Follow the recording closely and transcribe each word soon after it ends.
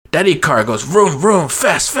Daddy car goes vroom, vroom,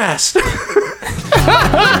 fast, fast.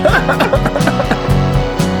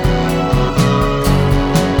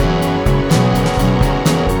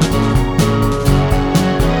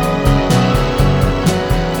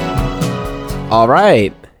 All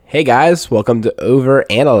right. Hey, guys. Welcome to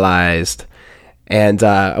Overanalyzed. And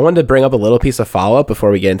I wanted to bring up a little piece of follow-up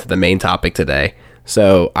before we get into the main topic today.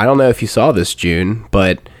 So I don't know if you saw this, June,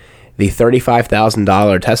 but the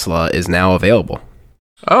 $35,000 Tesla is now available.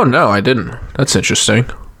 Oh, no, I didn't. That's interesting.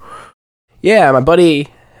 Yeah, my buddy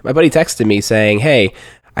texted me saying, hey,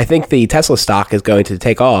 I think the Tesla stock is going to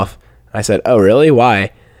take off. I said, oh, really?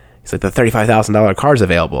 Why? He's like, the $35,000 car is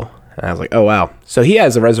available. And I was like, oh, wow. So he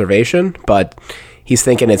has a reservation, but he's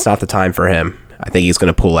thinking it's not the time for him. I think he's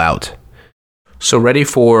going to pull out. So ready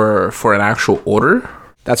for an actual order?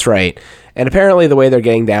 That's right. And apparently the way they're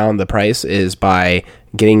getting down the price is by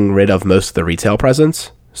getting rid of most of the retail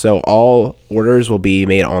presence. So all orders will be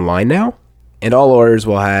made online now. And all orders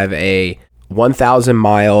will have a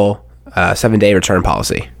 1,000-mile, 7-day return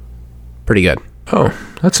policy. Pretty good. Oh,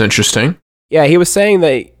 that's interesting. Yeah, he was saying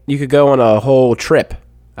that you could go on a whole trip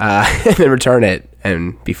and then return it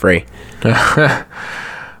and be free.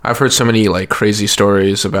 I've heard so many like crazy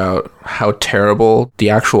stories about how terrible the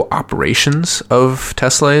actual operations of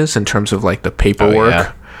Tesla is in terms of like the paperwork. Oh,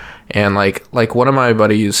 yeah. And like one of my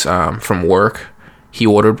buddies from work, he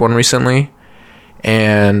ordered one recently,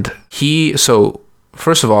 and so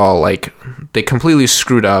first of all, like they completely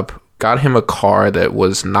screwed up, got him a car that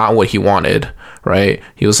was not what he wanted, right?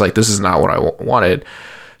 He was like, this is not what I wanted.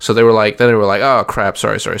 So they were like, oh crap,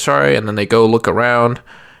 sorry. And then they go look around,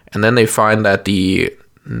 and then they find that the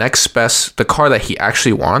next best, the car that he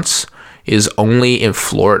actually wants is only in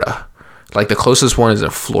Florida. Like the closest one is in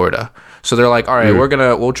Florida. So they're like, all right,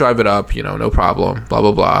 we'll drive it up, no problem, blah,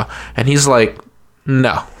 blah, blah. And he's like,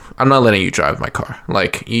 no, I'm not letting you drive my car.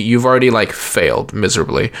 Like you've already like failed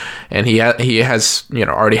miserably. And he has,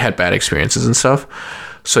 already had bad experiences and stuff.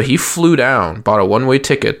 So he flew down, bought a one-way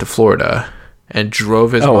ticket to Florida, and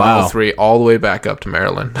drove his Model 3 all the way back up to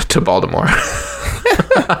Maryland, to Baltimore.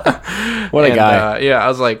 What a guy. Yeah, I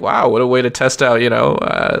was like, wow, what a way to test out,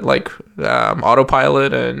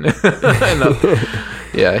 autopilot and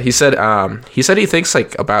yeah, he said he thinks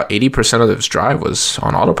like about 80% of his drive was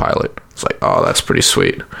on autopilot. It's like, oh, that's pretty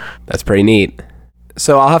sweet. That's pretty neat.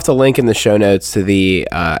 So I'll have to link in the show notes to the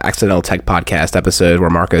Accidental Tech Podcast episode where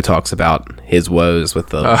Marco talks about his woes with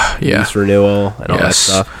the lease renewal and all that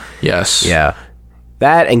stuff. Yes. Yeah.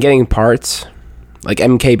 That and getting parts, like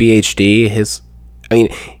MKBHD,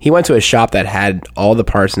 he went to a shop that had all the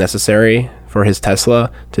parts necessary for his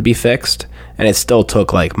Tesla to be fixed, and it still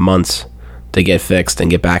took like months to get fixed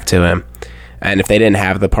and get back to him. And if they didn't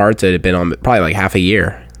have the parts, it had been on probably like half a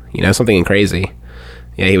year, something crazy.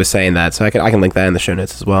 Yeah, he was saying that, so I can link that in the show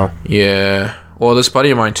notes as well. Yeah. Well, this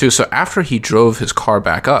buddy of mine too. So after he drove his car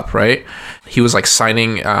back up, right, he was like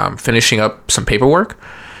finishing up some paperwork.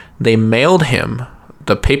 They mailed him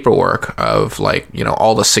the paperwork of like,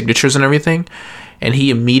 all the signatures and everything. And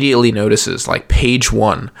he immediately notices like page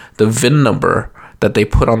 1, the VIN number that they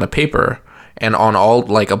put on the paper and on all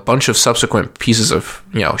like a bunch of subsequent pieces of,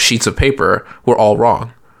 sheets of paper were all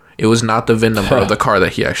wrong. It was not the VIN number of the car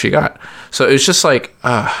that he actually got. So it was just like,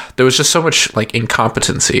 there was just so much like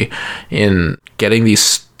incompetency in getting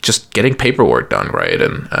paperwork done right.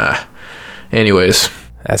 And anyways.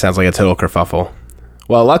 That sounds like a total kerfuffle.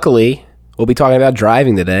 Well, luckily, we'll be talking about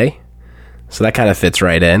driving today. So that kind of fits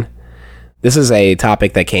right in. This is a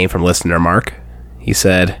topic that came from listener Mark. He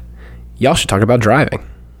said, y'all should talk about driving.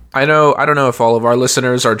 I don't know if all of our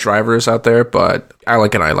listeners are drivers out there, but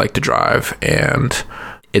Alec and I like to drive, and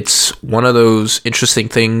it's one of those interesting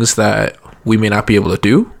things that we may not be able to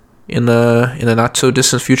do in the not so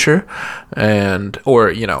distant future, or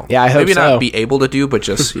I hope maybe so. Not be able to do, but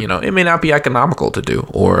just it may not be economical to do,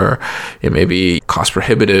 or it may be cost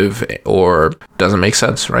prohibitive, or doesn't make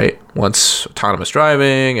sense, right? Once autonomous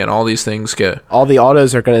driving and all these things all the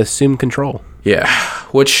autos are going to assume control. Yeah,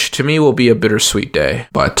 which to me will be a bittersweet day,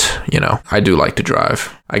 but I do like to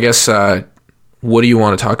drive. I guess what do you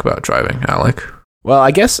want to talk about driving, Alec? Well,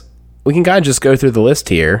 I guess we can kind of just go through the list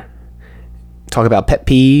here. Talk about pet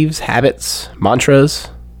peeves, habits, mantras,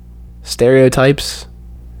 stereotypes,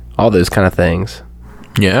 all those kind of things.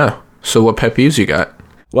 Yeah. So what pet peeves you got?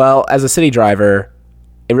 Well, as a city driver,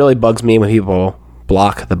 it really bugs me when people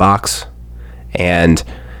block the box. And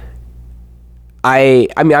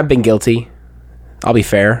I've been guilty. I'll be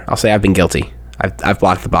fair. I'll say I've been guilty. I've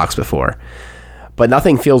blocked the box before. But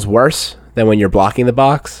nothing feels worse than when you're blocking the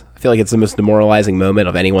box. I feel like it's the most demoralizing moment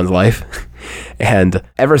of anyone's life. And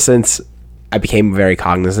ever since I became very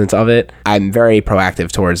cognizant of it. I'm very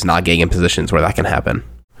proactive towards not getting in positions where that can happen.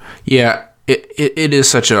 Yeah, it is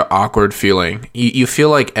such an awkward feeling. You feel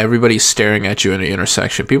like everybody's staring at you in an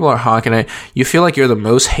intersection. People are honking at you. You feel like you're the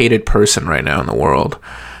most hated person right now in the world.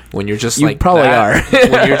 When you're just you probably are.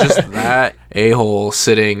 When you're just that a-hole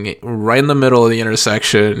sitting right in the middle of the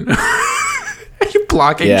intersection. You're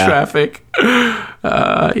blocking traffic.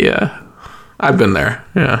 Yeah. I've been there.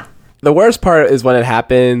 Yeah. The worst part is when it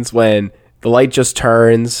happens, when the light just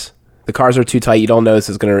turns, the cars are too tight, you don't notice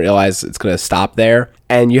it's going to realize it's going to stop there,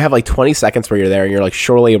 and you have like 20 seconds where you're there, and you're like,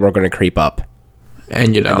 surely we're going to creep up.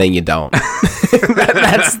 And you don't. And then you don't.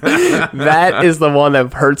 That is the one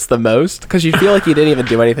that hurts the most, because you feel like you didn't even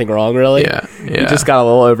do anything wrong, really. Yeah. You just got a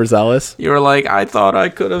little overzealous. You were like, I thought I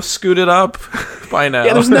could have scooted up by now.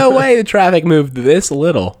 Yeah, there's no way the traffic moved this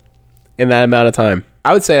little in that amount of time.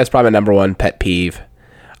 I would say that's probably my number one pet peeve.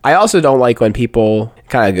 I also don't like when people,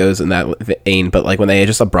 kind of goes in that vein, but like when they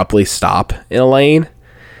just abruptly stop in a lane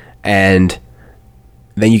and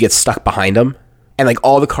then you get stuck behind them and like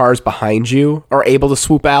all the cars behind you are able to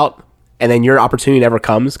swoop out and then your opportunity never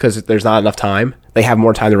comes because there's not enough time. They have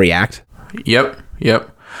more time to react. Yep.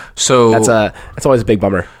 So that's always a big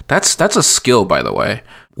bummer. That's a skill, by the way.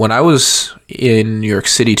 When I was in New York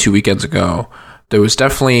City 2 weekends ago, there was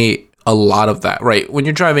definitely a lot of that, right? When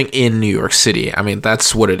you're driving in New York City, I mean,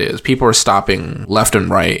 that's what it is. People are stopping left and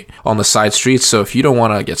right on the side streets. So if you don't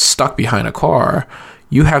want to get stuck behind a car,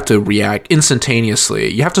 you have to react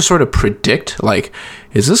instantaneously. You have to sort of predict, like,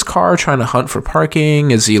 is this car trying to hunt for parking?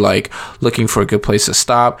 Is he like looking for a good place to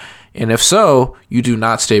stop? And if so, you do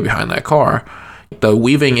not stay behind that car. The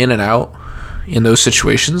weaving in and out in those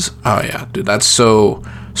situations, oh yeah, dude, that's so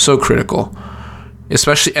critical.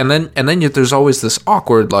 Especially, and then there's always this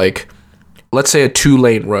awkward, like, let's say a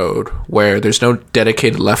 2-lane road where there's no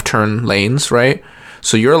dedicated left turn lanes, right?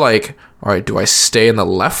 So you're like, all right, do I stay in the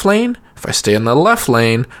left lane? If I stay in the left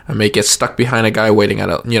lane, I may get stuck behind a guy waiting at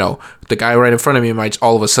the guy right in front of me might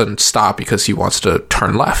all of a sudden stop because he wants to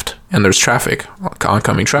turn left and there's traffic,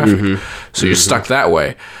 oncoming traffic. Mm-hmm. So you're stuck that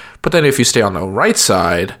way. But then if you stay on the right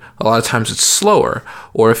side, a lot of times it's slower.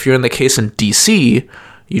 Or if you're in the case in DC,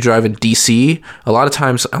 you drive in DC, a lot of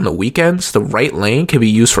times on the weekends, the right lane can be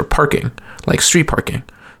used for parking, like street parking.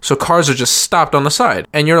 So cars are just stopped on the side.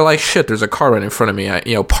 And you're like, shit, there's a car right in front of me,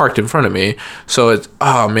 parked in front of me. So it's,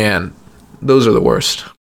 oh man, those are the worst.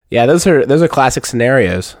 Yeah, those are classic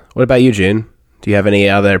scenarios. What about you, June? Do you have any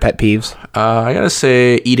other pet peeves? I gotta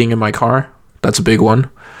say, eating in my car. That's a big one.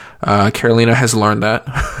 Carolina has learned that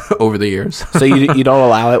over the years. So you don't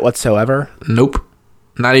allow it whatsoever? Nope.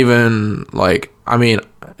 Not even, like, I mean,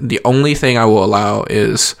 the only thing I will allow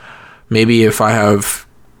is maybe if I have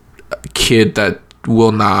a kid that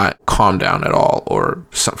will not calm down at all, or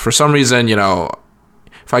for some reason,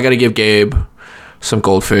 if I got to give Gabe some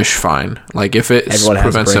goldfish, fine. Like, if it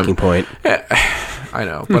prevents him, point. I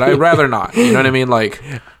know, but I'd rather not. You know what I mean? Like,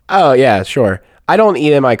 oh yeah, sure. I don't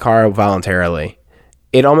eat in my car voluntarily.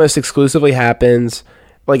 It almost exclusively happens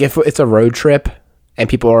like if it's a road trip and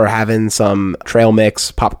people are having some trail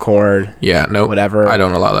mix, popcorn, whatever. I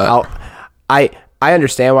don't allow that. I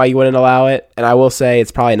understand why you wouldn't allow it, and I will say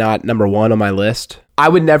it's probably not number one on my list. I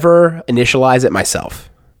would never initialize it myself.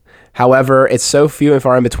 However, it's so few and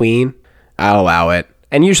far in between, I'll allow it.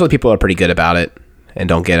 And usually people are pretty good about it and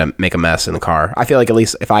don't make a mess in the car. I feel like at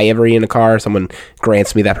least if I ever eat in a car, someone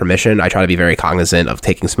grants me that permission, I try to be very cognizant of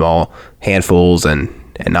taking small handfuls and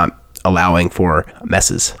not allowing for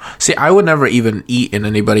messes. See, I would never even eat in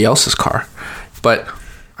anybody else's car. But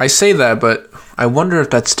I say that, but I wonder if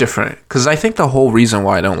that's different. Because I think the whole reason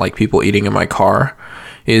why I don't like people eating in my car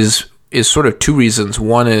is sort of two reasons.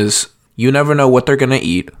 One is you never know what they're going to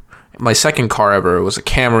eat. My second car ever was a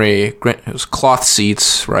Camry. It was cloth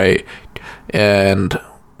seats, right? And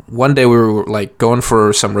one day we were like going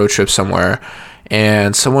for some road trip somewhere,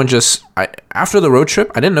 and someone after the road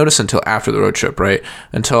trip, I didn't notice until after the road trip, right?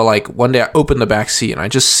 Until like one day I opened the back seat and I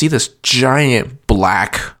just see this giant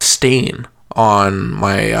black stain on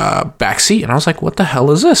my back seat, and I was like, what the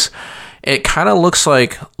hell is this? It kind of looks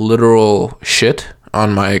like literal shit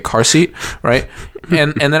on my car seat, right?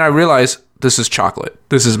 and then I realized this is chocolate.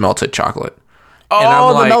 This is melted chocolate.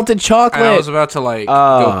 Oh, the melted chocolate. I was about to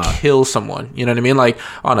go kill someone. You know what I mean? Like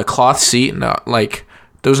on a cloth seat. No, like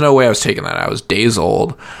there was no way I was taking that. I was days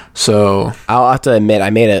old. So I'll have to admit, I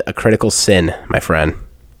made a critical sin, my friend.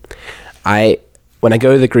 When I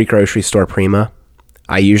go to the Greek grocery store Prima,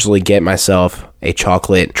 I usually get myself a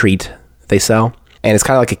chocolate treat they sell, and it's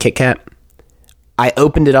kind of like a Kit Kat. I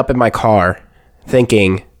opened it up in my car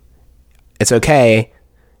thinking, it's okay.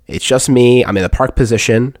 It's just me. I'm in the park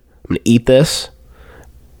position. I'm going to eat this.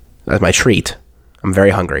 as my treat. I'm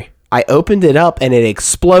very hungry. I opened it up and it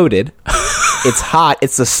exploded. It's hot.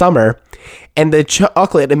 It's the summer. And the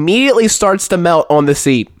chocolate immediately starts to melt on the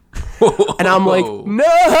seat. And I'm like, no.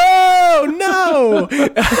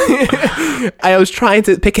 I was trying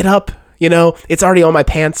to pick it up. It's already on my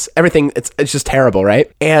pants. Everything, it's just terrible,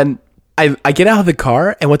 right? And I get out of the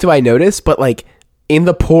car, and what do I notice? But like in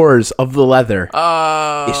the pores of the leather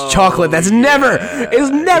is chocolate that's never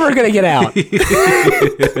going to get out.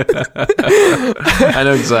 I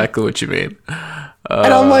know exactly what you mean.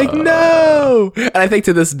 And I'm like, no. And I think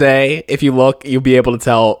to this day, if you look, you'll be able to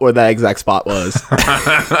tell where that exact spot was.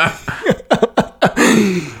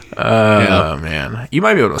 Oh, man. You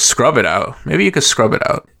might be able to scrub it out. Maybe you could scrub it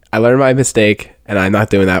out. I learned my mistake, and I'm not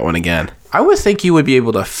doing that one again. I would think you would be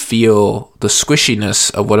able to feel the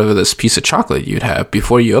squishiness of whatever this piece of chocolate you'd have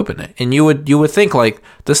before you open it. And you would think, like,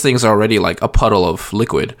 this thing's already like a puddle of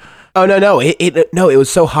liquid. Oh, no. It was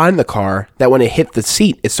so hot in the car that when it hit the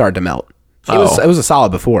seat, it started to melt. It was a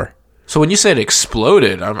solid before. So when you said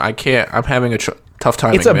exploded, I'm having a tough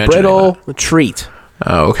time It's a brittle treat.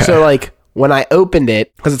 Oh, okay. So, like, when I opened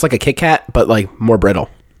it, because it's like a Kit Kat, but, like, more brittle.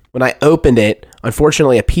 When I opened it,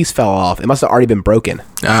 unfortunately, a piece fell off. It must have already been broken.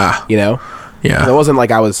 Yeah. It wasn't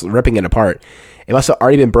like I was ripping it apart. It must have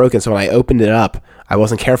already been broken, so when I opened it up, I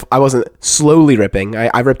wasn't careful. I wasn't slowly ripping.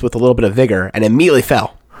 I ripped with a little bit of vigor, and immediately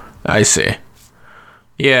fell. I see.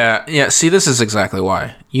 Yeah. See, this is exactly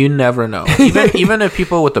why. You never know. Even if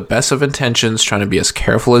people with the best of intentions trying to be as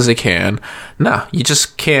careful as they can, you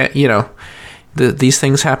just can't, these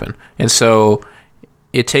things happen. And so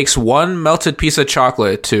it takes one melted piece of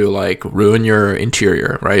chocolate to like ruin your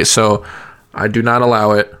interior, right? So I do not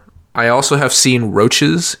allow it. I also have seen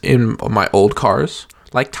roaches in my old cars.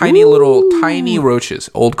 Like tiny roaches.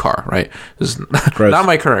 Old car, right? This is not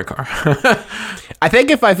my current car. I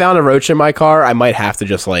think if I found a roach in my car, I might have to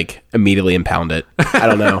just like immediately impound it. I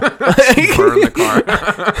don't know. Burn the car.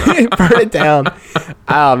 Burn it down.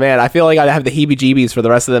 Oh man, I feel like I'd have the heebie-jeebies for the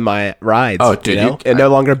rest of my rides. Oh, dude, and no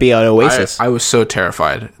longer be an oasis. I was so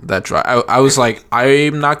terrified that drive. I was like,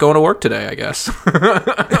 I'm not going to work today, I guess.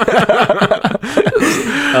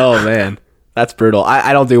 Oh man. That's brutal.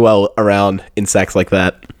 I don't do well around insects like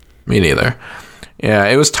that. Me neither. Yeah,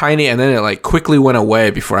 it was tiny, and then it like quickly went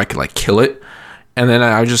away before I could like kill it. And then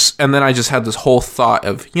I just had this whole thought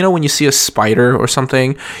of, when you see a spider or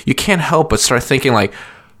something, you can't help but start thinking like,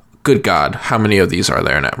 good God, how many of these are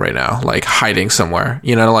there right now? Like hiding somewhere.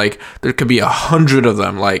 Like there could be 100 of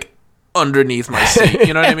them like underneath my seat.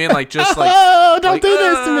 You know what I mean? Like just like, oh, don't do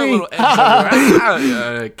this to me.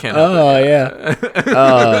 I can't. Oh yeah.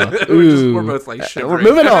 We're both like shivering. We're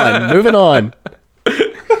moving on.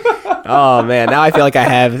 Oh man, now I feel like I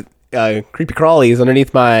have creepy crawlies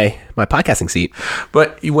underneath my podcasting seat.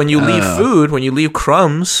 But when you leave food, when you leave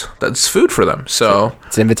crumbs, that's food for them. So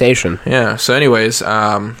it's an invitation. Yeah. So anyways,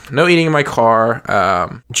 no eating in my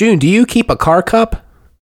car. June, do you keep a car cup?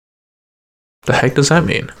 The heck does that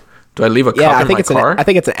mean? Do I leave a cup in my car? I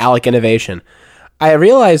think it's an Alec innovation. I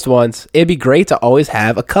realized once it'd be great to always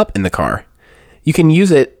have a cup in the car. You can use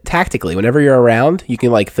it tactically. Whenever you're around, you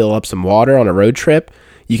can like fill up some water on a road trip.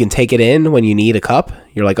 You can take it in when you need a cup.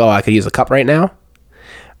 You're like, oh, I could use a cup right now.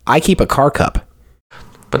 I keep a car cup.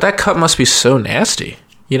 But that cup must be so nasty.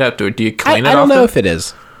 Do you clean it I don't know if it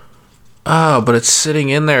is. Oh, but it's sitting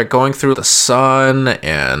in there going through the sun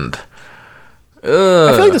and... I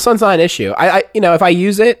feel like the sun's not an issue. If I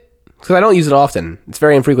use it, because I don't use it often, it's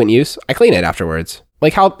very infrequent use, I clean it afterwards.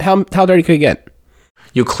 Like, how dirty could it get?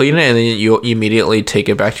 You clean it and then you immediately take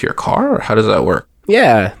it back to your car? Or how does that work?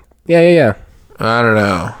 Yeah. I don't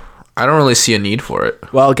know. I don't really see a need for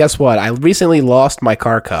it. Well, guess what? I recently lost my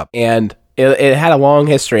car cup, and it had a long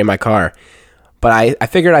history in my car. But I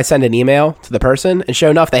figured I'd send an email to the person, and sure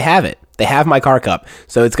enough, they have it. They have my car cup.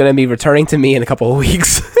 So it's going to be returning to me in a couple of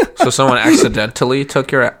weeks. So someone accidentally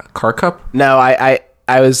took your car cup? No, I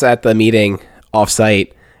was at the meeting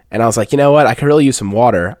off-site, and I was like, you know what? I could really use some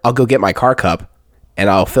water. I'll go get my car cup, and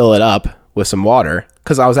I'll fill it up with some water.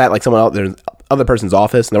 Because I was at like other person's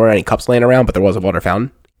office, and there weren't any cups laying around, but there was a water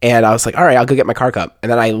fountain. And I was like, all right, I'll go get my car cup.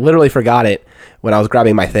 And then I literally forgot it when I was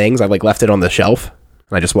grabbing my things. I like left it on the shelf,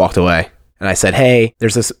 and I just walked away. And I said, hey,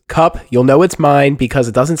 there's this cup. You'll know it's mine because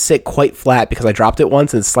it doesn't sit quite flat because I dropped it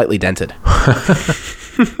once and it's slightly dented.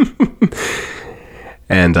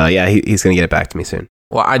 And he's going to get it back to me soon.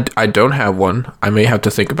 Well, I don't have one. I may have to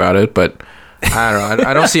think about it, but I don't know.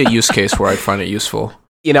 I don't see a use case where I'd find it useful.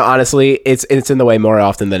 Honestly, it's in the way more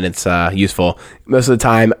often than it's useful. Most of the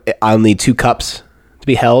time, I'll need 2 cups to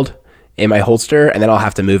be held in my holster, and then I'll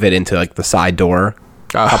have to move it into like the side door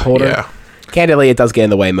cup holder. Yeah. Candidly, it does get in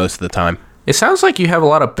the way most of the time. It sounds like you have a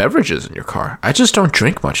lot of beverages in your car. I just don't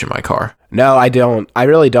drink much in my car. No, I don't. I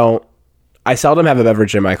really don't. I seldom have a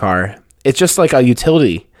beverage in my car. It's just like a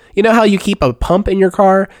utility. You know how you keep a pump in your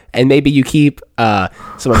car and maybe you keep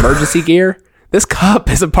some emergency gear? This cup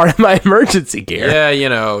is a part of my emergency gear. Yeah, you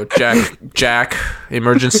know, jack,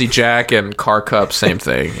 emergency jack, and car cup, same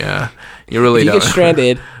thing. Yeah, you really don't. If you get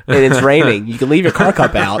stranded and it's raining, you can leave your car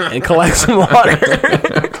cup out and collect some water.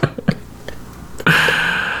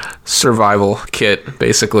 Survival kit,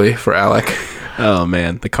 basically, for Alec. Oh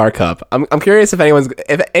man, the car cup. I'm curious if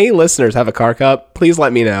any listeners have a car cup. Please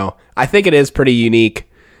let me know. I think it is pretty unique.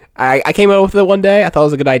 I came up with it one day. I thought it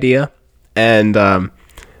was a good idea, and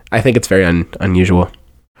I think it's very unusual.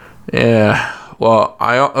 Yeah. Well,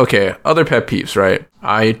 other pet peeves, right?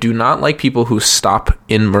 I do not like people who stop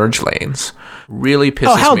in merge lanes. Really pisses me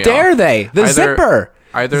off. Oh, how dare they? The zipper.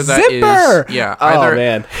 Either that zipper! Is... Yeah. Oh,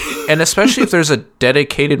 man. And especially if there's a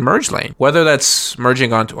dedicated merge lane. Whether that's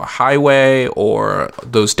merging onto a highway or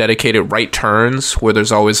those dedicated right turns where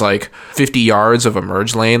there's always like 50 yards of a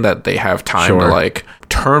merge lane that they have time to like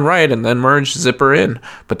turn right and then merge zipper in.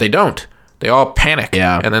 But they don't. They all panic.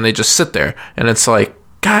 Yeah. And then they just sit there. And it's like,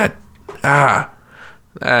 God, I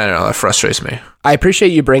don't know. That frustrates me. I appreciate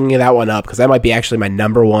you bringing that one up because that might be actually my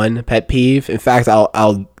number one pet peeve. In fact,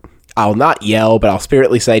 I'll not yell, but I'll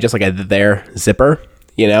spiritedly say, just like I did there, zipper,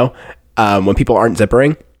 you know, when people aren't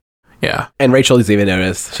zippering. Yeah. And Rachel's even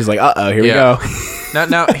noticed. She's like, here we go.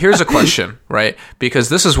 Now, here's a question, right? Because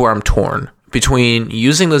this is where I'm torn between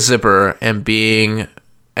using the zipper and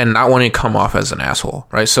not wanting to come off as an asshole,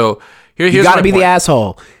 right? So here's you got to be the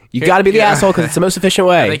asshole. You got to be the asshole because it's the most efficient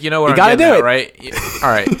way. I think you know what you I'm gotta getting do at, it, right? All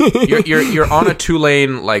right. You're on a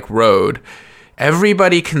 2-lane like road.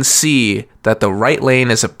 Everybody can see that the right lane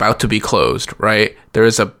is about to be closed, right? There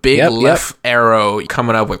is a big left arrow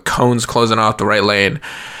coming up with cones closing off the right lane.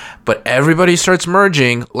 But everybody starts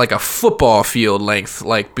merging like a football field length,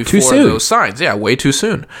 like before those signs. Yeah, way too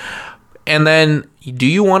soon. And then do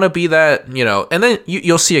you want to be that, you know, and then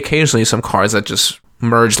you'll see occasionally some cars that just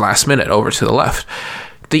merge last minute over to the left.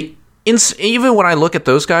 Even when I look at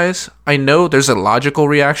those guys, I know there's a logical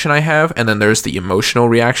reaction I have, and then there's the emotional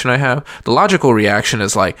reaction I have. The logical reaction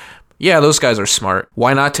is like, yeah, those guys are smart.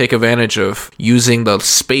 Why not take advantage of using the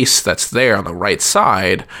space that's there on the right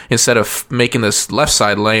side instead of making this left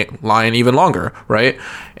side line even longer, right?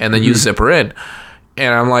 And then you zipper in.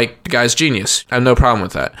 And I'm like, the guy's genius. I have no problem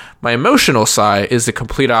with that. My emotional side is the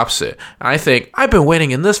complete opposite. I think, I've been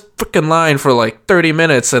waiting in this freaking line for like 30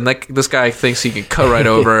 minutes, and this guy thinks he can cut right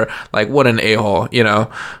over. Like, what an a-hole, you know?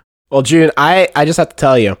 Well, June, I just have to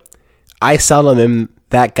tell you, I seldom am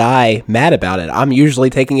that guy mad about it. I'm usually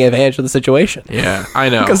taking advantage of the situation. Yeah, I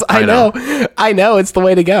know. Because I know it's the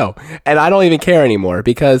way to go. And I don't even care anymore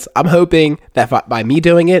because I'm hoping that by me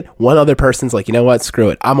doing it, one other person's like, you know what, screw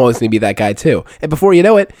it. I'm always going to be that guy too. And before you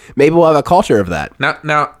know it, maybe we'll have a culture of that. Now,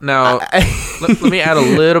 let me add a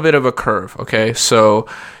little bit of a curve, okay? So,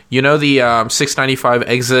 you know the 695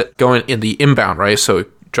 exit going in the inbound, right? So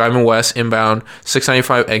driving west, inbound,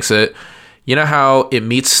 695 exit. You know how it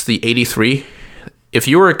meets the 83? If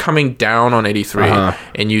you were coming down on 83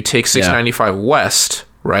 and you take 695 west,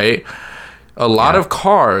 right, a lot of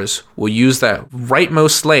cars will use that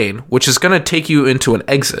rightmost lane, which is going to take you into an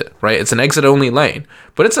exit, right? It's an exit-only lane,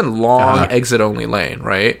 but it's a long exit-only lane,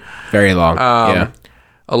 right? Very long,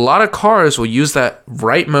 A lot of cars will use that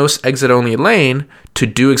rightmost exit-only lane to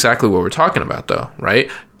do exactly what we're talking about, though, right?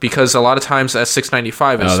 Because a lot of times that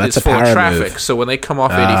 695 is full of traffic. So when they come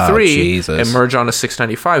off 83 and merge onto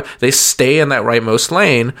 695, they stay in that rightmost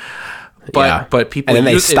lane. But people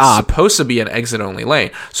it's supposed to be an exit-only lane.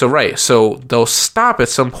 So they'll stop at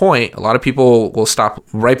some point. A lot of people will stop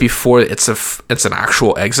right before it's an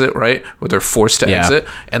actual exit, right? Where they're forced to exit.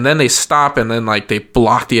 And then they stop and then like they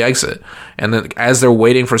block the exit. And then as they're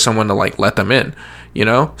waiting for someone to like let them in, you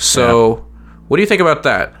know? So what do you think about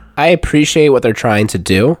that? I appreciate what they're trying to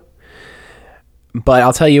do, but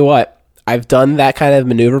I'll tell you what, I've done that kind of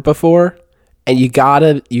maneuver before, and you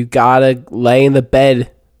gotta lay in the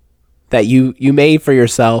bed that you made for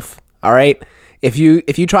yourself. All right, if you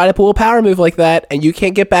try to pull a power move like that and you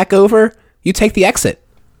can't get back over, you take the exit.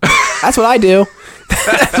 That's what I do.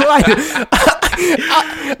 That's what I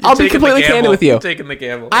do. I'll be completely candid with you. Taking the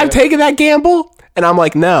gamble. I've taken that gamble, and I'm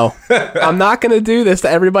like, no, I'm not gonna do this to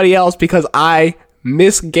everybody else because I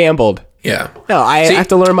misgambled. Yeah. No, I have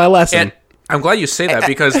to learn my lesson. And I'm glad you say that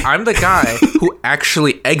because I'm the guy who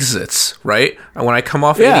actually exits, right? And when I come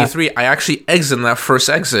off 83, I actually exit in that first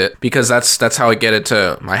exit because that's how I get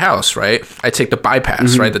into my house, right? I take the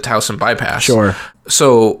bypass, right? The Towson bypass. Sure.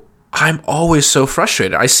 So I'm always so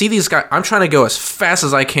frustrated. I see these guys, I'm trying to go as fast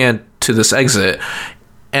as I can to this exit,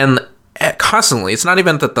 and constantly, it's not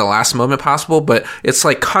even at the last moment possible, but it's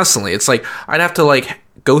like constantly, it's like I'd have to like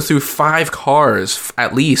go through 5 cars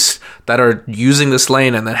at least that are using this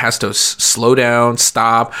lane, and then has to slow down,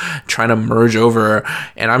 stop, trying to merge over,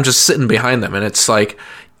 and I'm just sitting behind them, and it's like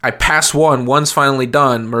I pass one's finally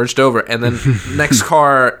done, merged over, and then next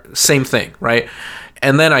car, same thing, right?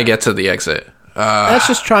 And then I get to the exit. That's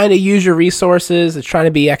just trying to use your resources. It's trying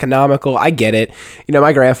to be economical. I get it. You know,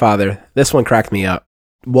 my grandfather, this one cracked me up.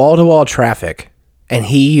 Wall-to-wall traffic, and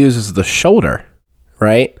he uses the shoulder,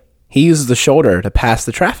 right? He uses the shoulder to pass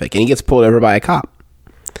the traffic, and he gets pulled over by a cop.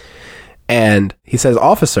 And he says,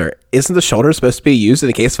 "Officer, isn't the shoulder supposed to be used in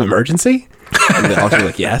a case of emergency?" And the officer's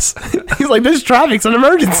like, "Yes." He's like, "This traffic's an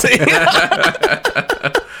emergency."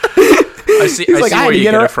 I see where you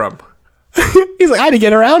get it from. He's like, "I had to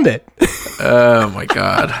get around it." Oh my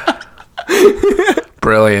God.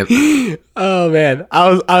 Brilliant. Oh man.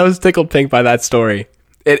 I was tickled pink by that story.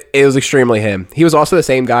 It was extremely him. He was also the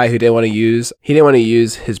same guy who didn't want to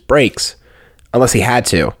use his brakes unless he had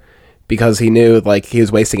to, because he knew like he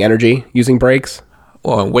was wasting energy using brakes.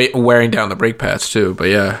 Well, wearing down the brake pads too, but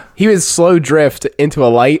yeah. He would slow drift into a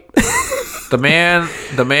light. The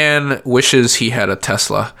man wishes he had a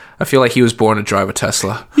Tesla. I feel like he was born to drive a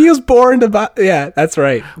Tesla. He was born to buy. Yeah, that's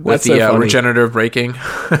right. With that's the regenerative braking.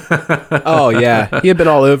 Oh yeah, he had been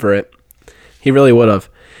all over it. He really would have.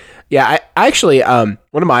 Yeah, I actually one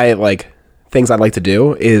of my like things I'd like to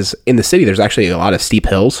do is in the city. There's actually a lot of steep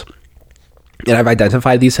hills, and I've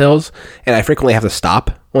identified these hills, and I frequently have to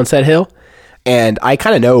stop on said hill, and I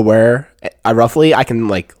kind of know where I can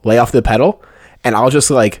like lay off the pedal, and I'll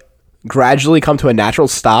just like gradually come to a natural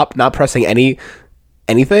stop, not pressing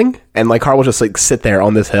anything, and my car will just like sit there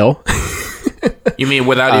on this hill. You mean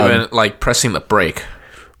without even like pressing the brake?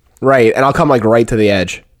 Right, and I'll come like right to the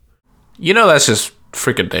edge. You know that's just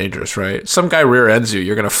freaking dangerous, right? Some guy rear ends you,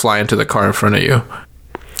 you're gonna fly into the car in front of you.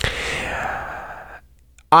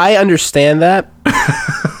 I understand that.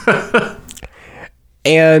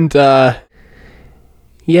 And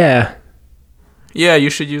yeah, you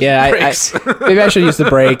should use the brakes. Maybe I should use the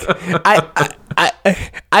brake.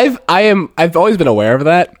 I've always been aware of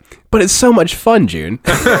that, but it's so much fun, June,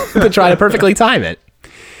 to try to perfectly time it.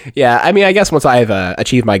 Yeah, I mean, I guess once I've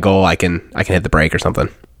achieved my goal, I can hit the brake or something.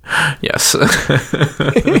 Yes.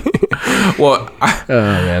 Well, oh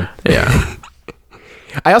man, yeah.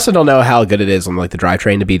 I also don't know how good it is on like the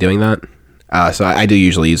drivetrain to be doing that. So I do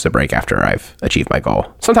usually use the brake after I've achieved my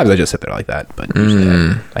goal. Sometimes I just sit there like that, but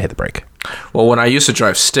usually I hit the brake. Well, when I used to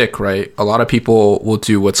drive stick, right, a lot of people will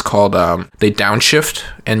do what's called they downshift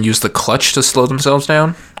and use the clutch to slow themselves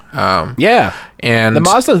down. Yeah, and the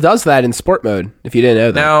Mazda does that in sport mode. If you didn't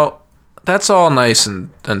know that. Now, that's all nice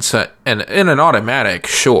and set, and in an automatic,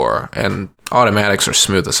 sure, and automatics are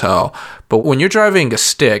smooth as hell. But when you're driving a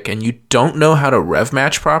stick and you don't know how to rev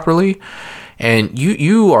match properly, and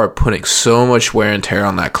you are putting so much wear and tear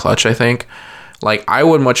on that clutch, I think. Like, I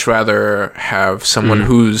would much rather have someone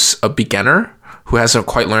who's a beginner, who hasn't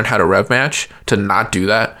quite learned how to rev match, to not do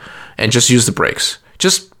that, and just use the brakes.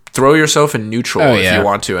 Just throw yourself in neutral if you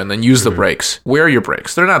want to, and then use the brakes. Wear your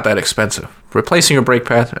brakes. They're not that expensive. Replacing your brake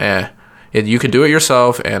pad, you can do it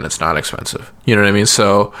yourself, and it's not expensive. You know what I mean?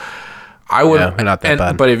 So I would, not that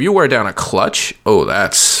bad. But if you wear down a clutch,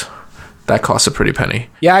 that costs a pretty penny.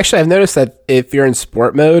 Yeah, actually, I've noticed that if you're in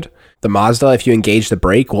sport mode, the Mazda, if you engage the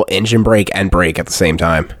brake, will engine brake and brake at the same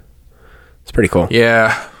time. It's pretty cool.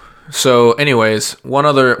 Yeah. So anyways,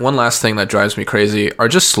 one last thing that drives me crazy are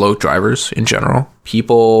just slow drivers in general.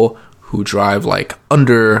 People who drive like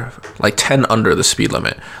 10 under the speed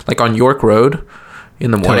limit. Like on York Road in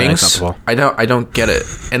the mornings. I don't get it.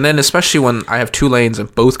 And then especially when I have 2 lanes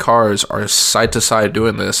and both cars are side to side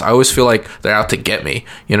doing this, I always feel like they're out to get me.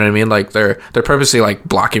 You know what I mean? Like they're purposely like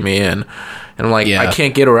blocking me in. And I'm like, I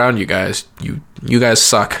can't get around you guys. You guys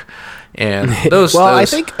suck. And those I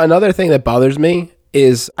think another thing that bothers me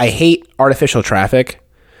is I hate artificial traffic,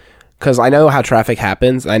 because I know how traffic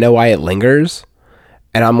happens. I know why it lingers.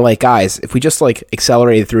 And I'm like, guys, if we just like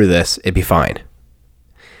accelerated through this, it'd be fine.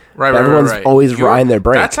 Right, everyone's always riding their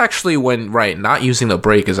brake. That's actually not using the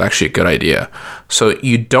brake is actually a good idea. So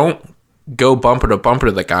you don't go bumper to bumper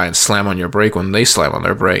to the guy and slam on your brake when they slam on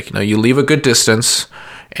their brake. No, you leave a good distance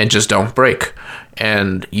and just don't brake.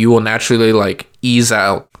 And you will naturally like ease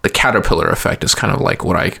out the caterpillar effect is kind of like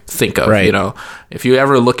what I think of. Right. You know, if you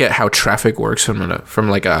ever look at how traffic works from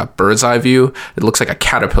like a bird's eye view, it looks like a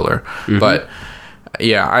caterpillar. Mm-hmm. But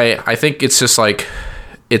yeah, I think it's just like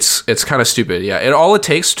It's kind of stupid. Yeah. All it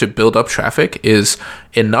takes to build up traffic is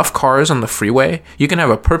enough cars on the freeway. You can have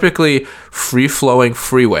a perfectly free-flowing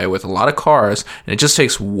freeway with a lot of cars, and it just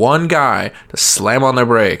takes one guy to slam on their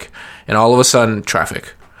brake, and all of a sudden,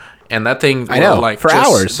 traffic. And that thing, I know, like for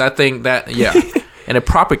hours. That thing, and it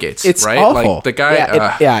propagates. It's right? awful. Like the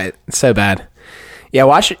guy. It's so bad. Yeah,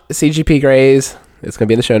 watch CGP Gray's. It's gonna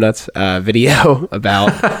be in the show notes. Video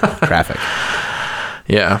about traffic.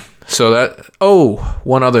 Yeah. So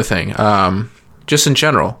one other thing. Just in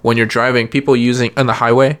general, when you're driving, people using on the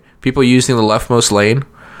highway, people using the leftmost lane,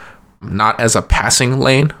 not as a passing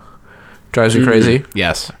lane, drives me crazy.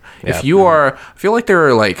 Yes. If you are, I feel like there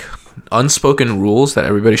are like unspoken rules that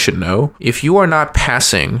everybody should know. If you are not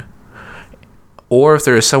passing, or if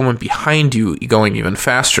there is someone behind you going even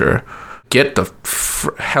faster, get the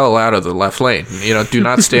hell out of the left lane. Do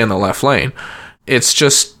not stay in the left lane. It's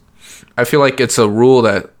just, I feel like it's a rule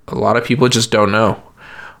that a lot of people just don't know,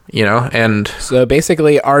 and so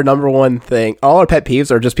basically our number one thing, all our pet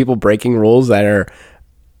peeves are just people breaking rules that are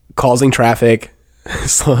causing traffic,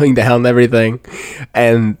 slowing down everything.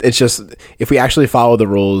 And it's just, if we actually follow the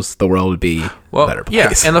rules, the world would be a better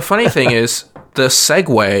place. Yeah. And the funny thing is, the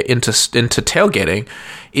segue into tailgating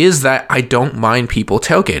is that I don't mind people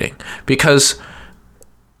tailgating, because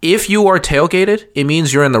if you are tailgated, it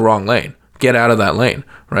means you're in the wrong lane. Get out of that lane,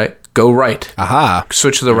 right? Go right. Aha.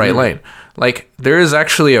 Switch to the right lane. Like, there is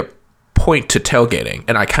actually a point to tailgating,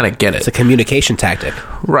 and I kind of get it. It's a communication tactic.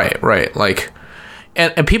 Right. Like,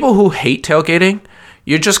 and people who hate tailgating,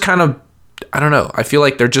 you're just kind of, I don't know. I feel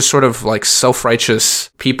like they're just sort of like self-righteous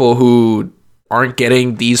people who aren't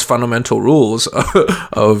getting these fundamental rules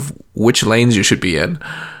of which lanes you should be in.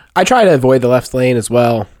 I try to avoid the left lane as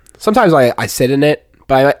well. Sometimes I sit in it,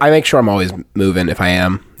 but I make sure I'm always moving if I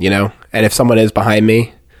am, and if someone is behind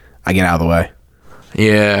me, I get out of the way.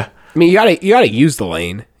 Yeah. I mean, you gotta use the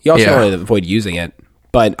lane. You also want to avoid using it.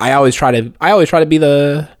 But I always try to be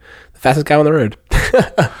the fastest guy on the road.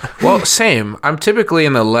 Well, same. I'm typically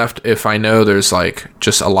in the left if I know there's like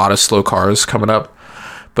just a lot of slow cars coming up.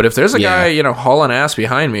 But if there's a guy, hauling ass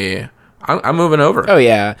behind me, I'm moving over. Oh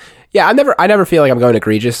yeah. Yeah, I never feel like I'm going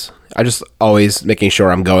egregious. I just always making sure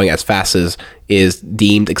I'm going as fast as is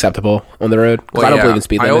deemed acceptable on the road. Well, I don't believe in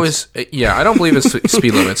speed limits. I don't believe in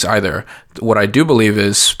speed limits either. What I do believe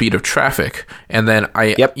is speed of traffic. And then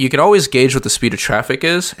you can always gauge what the speed of traffic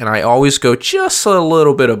is, and I always go just a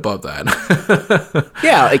little bit above that.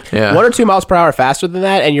 1 or 2 miles per hour faster than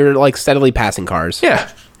that, and you're like steadily passing cars. Yeah,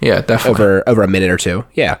 definitely. Over a minute or two.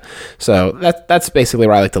 Yeah. So that's basically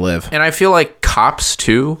where I like to live. And I feel like cops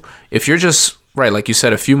too, if you're just right, like you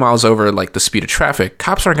said, a few miles over like the speed of traffic,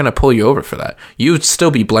 cops aren't going to pull you over for that. You'd still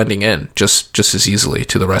be blending in just as easily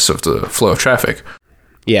to the rest of the flow of traffic.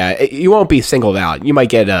 Yeah, you won't be singled out. You might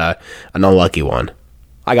get an unlucky one.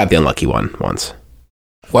 I got the unlucky one once.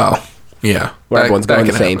 Well, yeah. Where everyone's going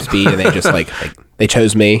the same speed and they just like they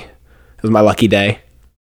chose me. It was my lucky day.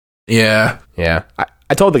 Yeah. Yeah.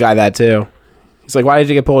 I told the guy that too. He's like, why did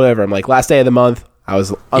you get pulled over? I'm like, last day of the month, I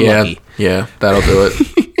was unlucky. Yeah, that'll do it.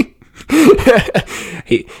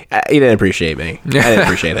 He didn't appreciate me. I didn't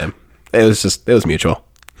appreciate him. It was mutual.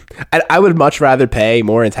 I would much rather pay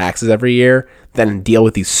more in taxes every year than deal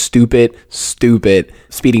with these stupid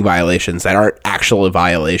speeding violations that aren't actual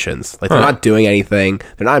violations. Like, they're not doing anything.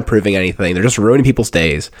 They're not improving anything. They're just ruining people's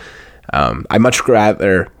days. I'd much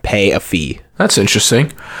rather pay a fee. That's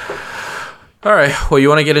interesting. All right. Well, you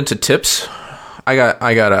want to get into tips? I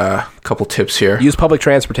got a couple tips here. Use public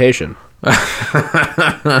transportation.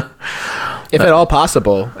 If at all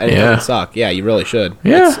possible, and it doesn't suck. Yeah, you really should.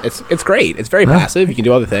 Yeah. It's great. It's very passive. You can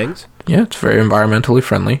do other things. Yeah, it's very environmentally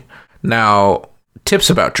friendly. Now, tips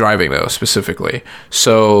about driving, though, specifically.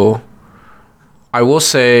 So, I will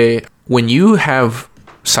say, when you have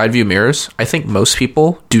side view mirrors, I think most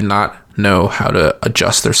people do not know how to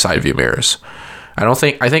adjust their side view mirrors. I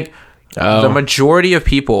think the majority of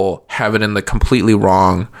people have it in the completely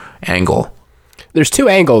wrong angle. There's 2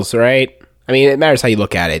 angles, right? I mean, it matters how you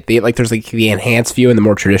look at it. There's like the enhanced view and the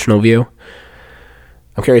more traditional view.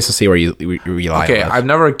 I'm curious to see where you lie. Okay, I've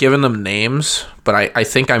never given them names, but I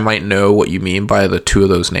think I might know what you mean by the 2 of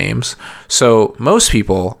those names. So most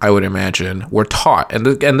people, I would imagine, were taught, and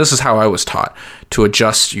this is how I was taught, to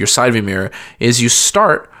adjust your side view mirror, is you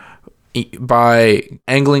start by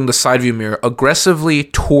angling the side view mirror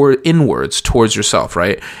aggressively inwards towards yourself,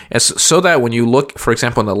 right? And so that when you look, for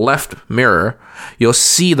example, in the left mirror, you'll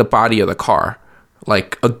see the body of the car,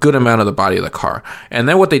 like a good amount of the body of the car. And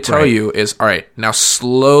then what they tell you is, all right, now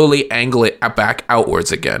slowly angle it back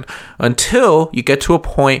outwards again until you get to a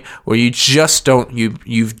point where you've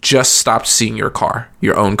just stopped seeing your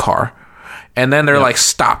own car. And then they're like,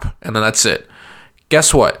 stop. And then that's it.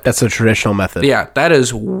 Guess what? That's a traditional method. Yeah, that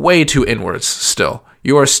is way too inwards still.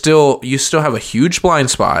 You still have a huge blind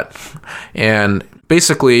spot. And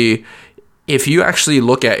basically, if you actually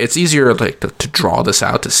look at, it's easier like to draw this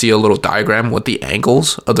out, to see a little diagram with the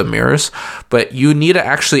angles of the mirrors, but you need to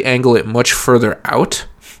actually angle it much further out,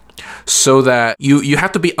 so that you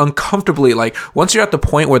have to be uncomfortably, like, once you're at the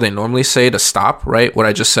point where they normally say to stop, right? What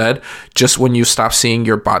I just said, just when you stop seeing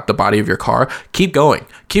the body of your car, keep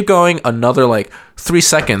going another like 3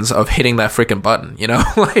 seconds of hitting that freaking button,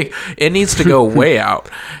 like it needs to go way out.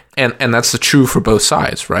 And that's the true for both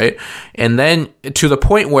sides, right? And then to the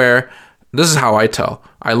point where, this is how I tell.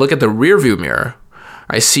 I look at the rear view mirror.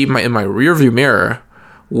 I see in my rear view mirror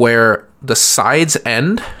where the sides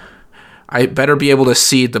end. I better be able to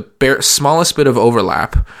see the smallest bit of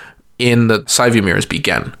overlap in the side view mirrors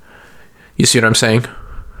begin. You see what I'm saying?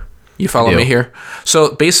 You follow me here?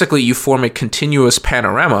 So basically, you form a continuous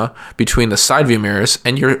panorama between the side view mirrors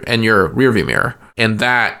and your rear view mirror. And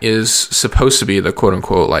that is supposed to be the quote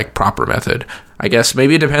unquote like proper method. I guess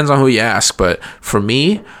maybe it depends on who you ask, but for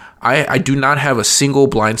me, I do not have a single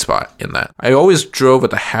blind spot in that. I always drove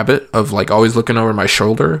with the habit of like always looking over my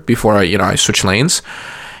shoulder before I switch lanes.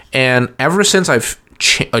 And ever since I've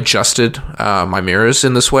adjusted my mirrors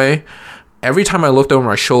in this way, every time I looked over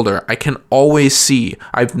my shoulder, I can always see.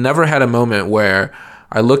 I've never had a moment where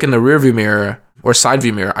I look in the rearview mirror or side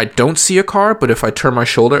view mirror, I don't see a car, but if I turn my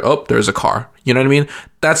shoulder, there's a car. You know what I mean?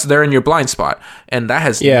 That's there in your blind spot. And that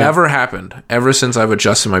has never happened ever since I've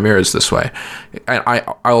adjusted my mirrors this way.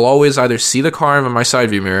 I'll always either see the car in my side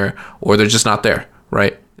view mirror or they're just not there,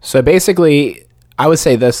 right? So basically, I would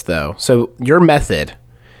say this, though. So your method,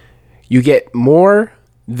 you get more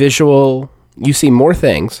visual, you see more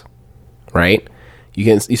things, right?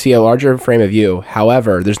 You see a larger frame of view.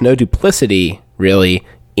 However, there's no duplicity, really,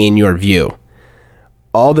 in your view.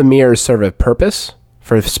 All the mirrors serve a purpose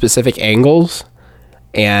for specific angles,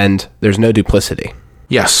 and there's no duplicity.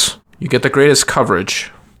 Yes, you get the greatest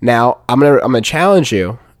coverage. Now, I'm gonna challenge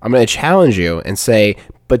you. I'm gonna challenge you and say,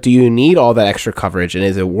 but do you need all that extra coverage, and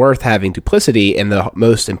is it worth having duplicity in the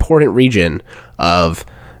most important region of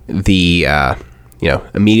the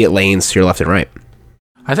immediate lanes to your left and right?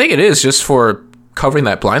 I think it is, just for covering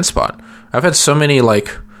that blind spot. I've had so many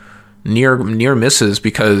like near misses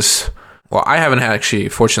because, well, I haven't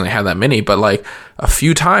fortunately had that many, but like a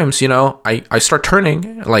few times, I start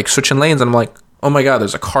turning, like switching lanes, and I'm like, oh my God,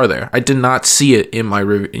 there's a car there. I did not see it in my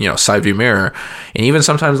side view mirror. And even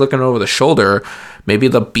sometimes looking over the shoulder, maybe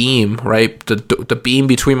the beam, right? The beam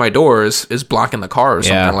between my doors is blocking the car or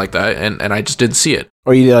something like that. And I just didn't see it.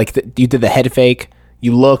 Or you did the head fake.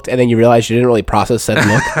 You looked and then you realized you didn't really process that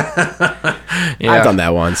look. I've done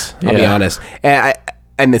that once. I'll be honest.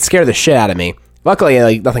 And it scared the shit out of me. Luckily,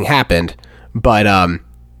 like nothing happened. But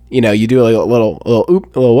you do a little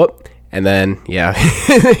oop, a little whoop, and then you're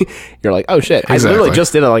like, oh shit! Exactly. I literally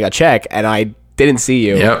just did a check, and I didn't see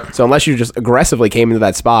you. Yep. So unless you just aggressively came into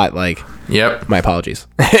that spot, my apologies.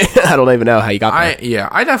 I don't even know how you got there.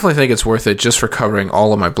 I definitely think it's worth it just for covering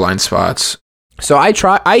all of my blind spots. So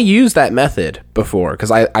I used that method before because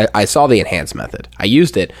I saw the enhanced method. I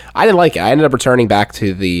used it. I didn't like it. I ended up returning back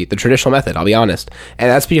to the traditional method. I'll be honest, and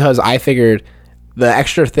that's because I figured the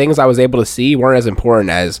extra things I was able to see weren't as important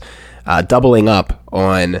as doubling up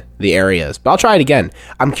on the areas. But I'll try it again.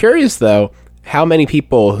 I'm curious though, how many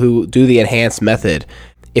people who do the enhanced method,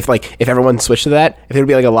 if everyone switched to that, if there would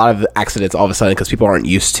be like a lot of accidents all of a sudden because people aren't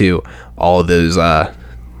used to all of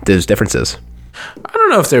those differences. I don't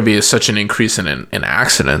know if there'd be such an increase in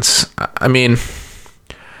accidents. I mean,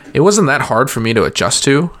 it wasn't that hard for me to adjust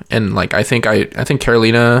to, and I think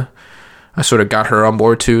Carolina, I sort of got her on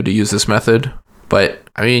board to use this method. But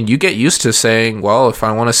I mean, you get used to saying, well, if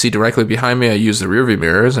I want to see directly behind me, I use the rear view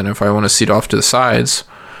mirrors, and if I want to see off to the sides,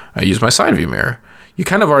 I use my side view mirror. You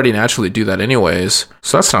kind of already naturally do that anyways,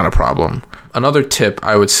 so that's not a problem. Another tip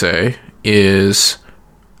I would say is,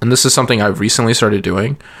 and this is something I've recently started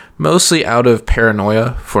doing, mostly out of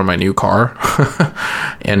paranoia for my new car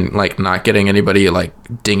and not getting anybody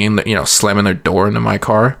dinging, slamming their door into my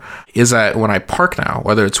car, is that when I park now,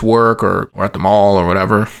 whether it's work or at the mall or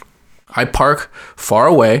whatever, I park far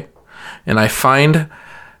away and I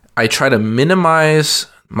try to minimize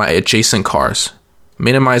my adjacent cars,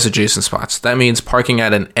 minimize adjacent spots. That means parking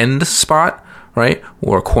at an end spot, right?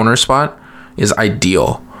 Or a corner spot is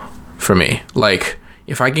ideal for me.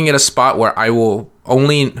 If I can get a spot where I will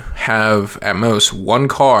only have at most one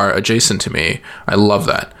car adjacent to me, I love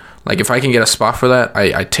that. If I can get a spot for that,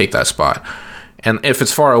 I take that spot. And if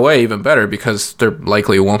it's far away, even better, because there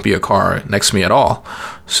likely won't be a car next to me at all.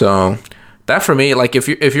 So that for me, like if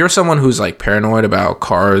you're someone who's like paranoid about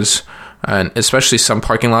cars, and especially some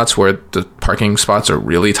parking lots where the parking spots are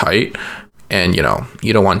really tight, and you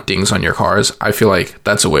don't want dings on your cars, I feel like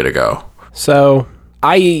that's a way to go. So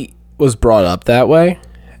I was brought up that way,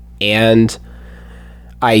 and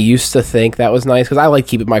I used to think that was nice because I like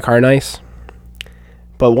keeping my car nice.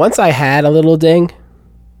 But once I had a little ding,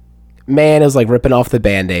 man, it was like ripping off the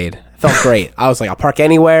Band-Aid. It felt great. I was like, I'll park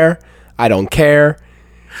anywhere. I don't care.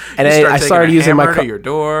 And then I started using my car. Your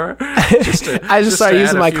door. I just started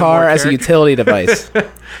using my car as a utility device.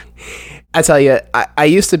 I tell you, I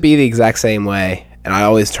used to be the exact same way, and I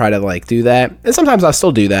always try to like do that. And sometimes I'll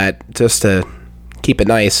still do that just to keep it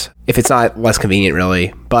nice if it's not less convenient,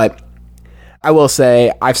 really. But I will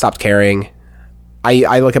say I've stopped caring.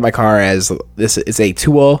 I look at my car as this is a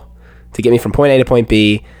tool to get me from point A to point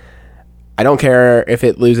B. I don't care if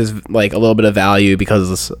it loses like a little bit of value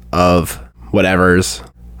because of whatever's.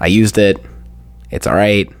 I used it. It's all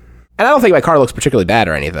right. And I don't think my car looks particularly bad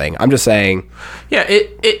or anything. I'm just saying. Yeah,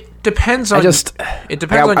 it depends on. It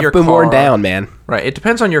depends on your car. I've been worn down, man. Right. It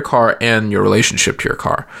depends on your car and your relationship to your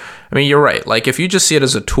car. I mean, you're right. Like if you just see it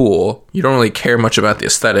as a tool, you don't really care much about the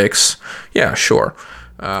aesthetics. Yeah, sure.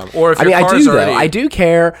 Or if your car's already... I do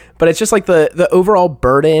care, but it's just like the overall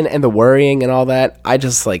burden and the worrying and all that. I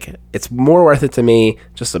just like it's more worth it to me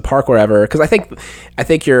just to park wherever, because I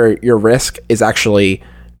think your risk is actually,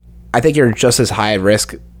 I think you're just as high at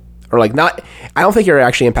risk, or like not. I don't think you're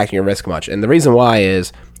actually impacting your risk much, and the reason why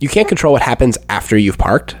is you can't control what happens after you've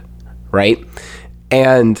parked, right?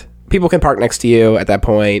 And people can park next to you at that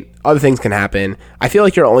point. Other things can happen. I feel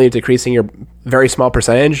like you're only decreasing your very small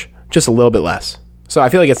percentage, just a little bit less. So I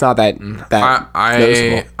feel like it's not that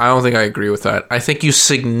noticeable. I don't think I agree with that. I think you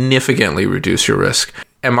significantly reduce your risk.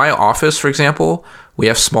 In my office, for example, we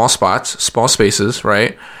have small spots, small spaces,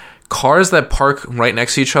 right? Cars that park right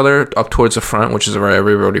next to each other up towards the front, which is where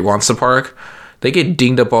everybody wants to park, they get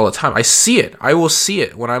dinged up all the time. I see it. I will see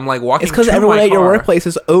it when I'm like walking. It's because everyone at your workplace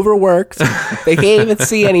is overworked. They can't even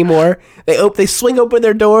see anymore. They swing open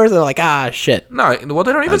their doors and they're like, shit. No, well,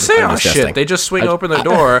 they don't even say shit. They just swing open their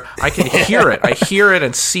door. I can hear it. I hear it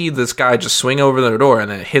and see this guy just swing over their door, and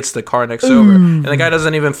then it hits the car next over. And the guy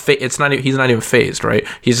doesn't even. He's not even phased, right?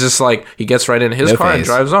 He's just like he gets right in his car and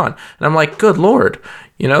drives on. And I'm like, good lord,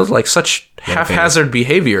 like such haphazard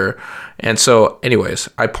behavior. And so, anyways,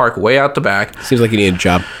 I park way out the back. Seems like you need a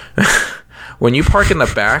job. When you park in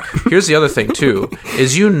the back, here's the other thing, too,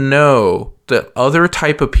 is the other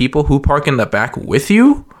type of people who park in the back with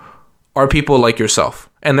you are people like yourself.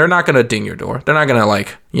 And they're not going to ding your door. They're not going to,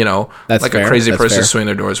 That's like fair. a crazy That's person fair. swing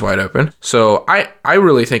their doors wide open. So I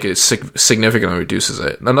really think it significantly reduces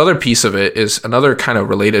it. Another piece of it is another kind of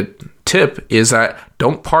related tip is that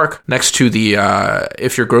don't park next to the,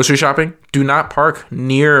 if you're grocery shopping, do not park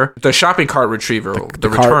near the shopping cart retriever. The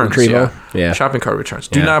returns. Retrieval? Yeah. Shopping cart returns.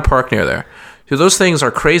 Do not park near there. So those things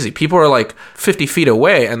are crazy. People are like 50 feet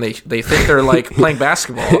away, and they think they're like playing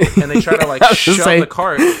basketball, and they try to like shove the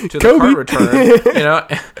cart to the cart return.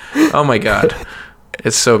 Oh my god,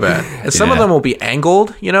 it's so bad. And some of them will be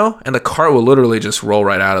angled, and the cart will literally just roll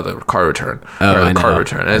right out of the cart return cart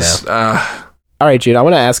return. It's all right, Jude. I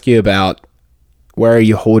want to ask you about where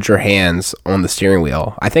you hold your hands on the steering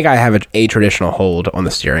wheel. I think I have a traditional hold on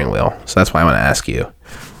the steering wheel, so that's why I want to ask you.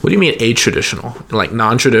 What do you mean atraditional? Like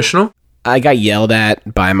non-traditional? I got yelled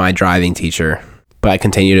at by my driving teacher, but I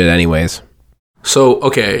continued it anyways. So,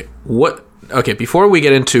 before we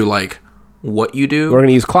get into like what you do, we're going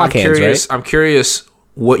to use clock hands, right? I'm curious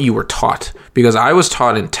what you were taught, because I was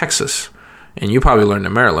taught in Texas, and you probably learned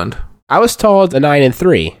in Maryland. I was told the 9 and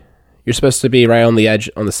 3. You're supposed to be right on the edge,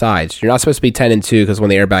 on the sides. You're not supposed to be 10 and 2 because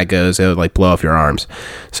when the airbag goes, it would like blow off your arms.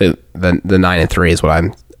 So the 9 and 3 is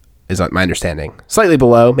is my understanding. Slightly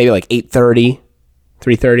below, maybe like 830.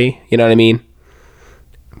 330, you know what I mean?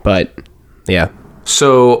 But yeah.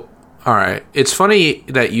 So, all right. It's funny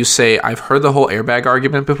that you say I've heard the whole airbag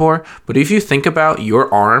argument before, but if you think about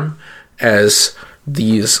your arm as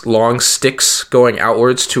these long sticks going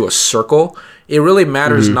outwards to a circle, it really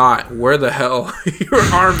matters not where the hell your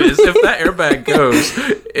arm is. If that airbag goes,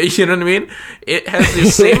 you know what I mean? It has the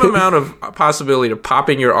same amount of possibility of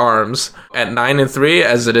popping your arms at 9 and 3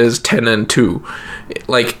 as it is 10 and 2.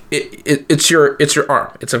 Like it's your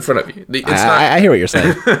arm. It's in front of you. It's not. I hear what you're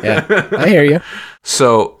saying. Yeah, I hear you.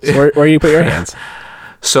 So where do you put your hands?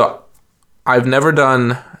 So I've never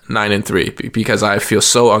done 9 and 3 because I feel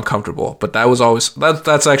so uncomfortable, but that was always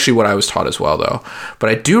that's actually what I was taught as well, though. But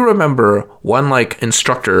I do remember one like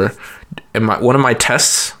instructor in one of my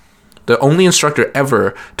tests, the only instructor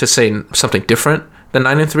ever to say something different than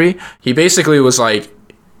 9 and 3. He basically was like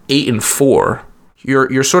 8 and 4.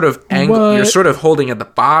 you're sort of you're sort of holding at the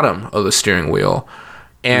bottom of the steering wheel,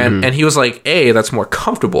 and he was like, A, that's more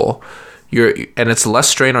comfortable. And it's less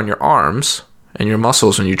strain on your arms and your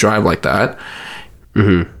muscles when you drive like that.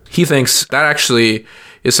 He thinks that actually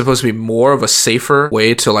is supposed to be more of a safer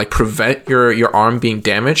way to like prevent your arm being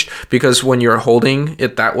damaged, because when you're holding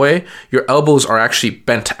it that way, your elbows are actually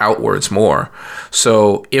bent outwards more.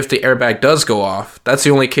 So if the airbag does go off, that's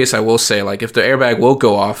the only case I will say, like if the airbag will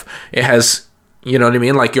go off, it has, you know what I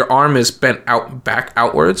mean? Like your arm is bent back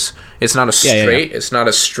outwards. It's not a straight. It's not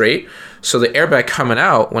a straight. So the airbag coming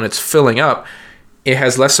out, when it's filling up, it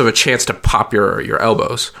has less of a chance to pop your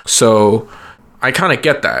elbows. So I kind of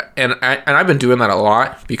get that. And I've been doing that a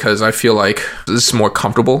lot because I feel like this is more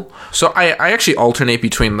comfortable. So I actually alternate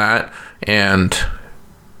between that and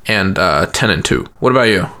 10 and 2. What about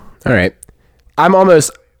you? All right. I'm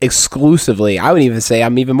almost exclusively, I would even say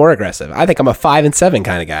I'm even more aggressive. I think I'm a 5 and 7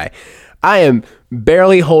 kind of guy. I am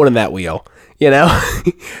barely holding that wheel,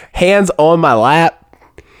 hands on my lap,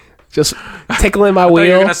 just tickling my wheel.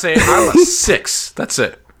 You're going to say, I'm a 6. That's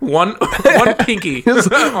it. One pinky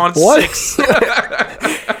on 6.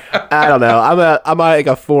 I don't know. I'm like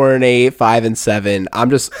a 4 and 8, 5 and 7. I'm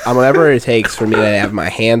whatever it takes for me to have my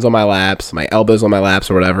hands on my laps, my elbows on my laps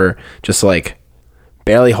or whatever, just like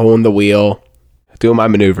barely holding the wheel, doing my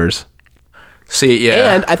maneuvers. See,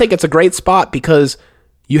 yeah. And I think it's a great spot because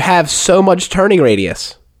you have so much turning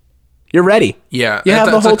radius. You're ready. Yeah, you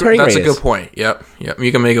have the whole turning radius. That's a good point. Yep.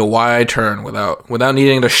 You can make a wide turn without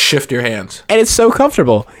needing to shift your hands. And it's so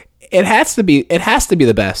comfortable. It has to be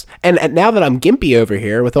the best. And now that I'm gimpy over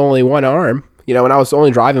here with only one arm, when I was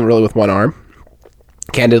only driving really with one arm,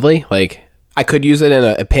 candidly, like I could use it in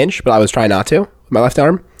a pinch, but I was trying not to with my left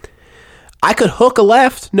arm. I could hook a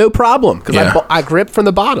left, no problem, because I grip from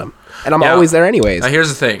the bottom, and I'm always there anyways. Now here's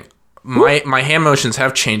the thing. My hand motions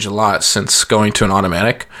have changed a lot since going to an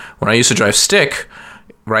automatic. When I used to drive stick,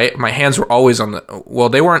 right, my hands were always on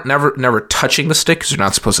they weren't never touching the stick, because you're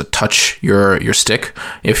not supposed to touch your stick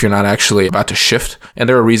if you're not actually about to shift. And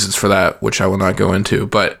there are reasons for that, which I will not go into.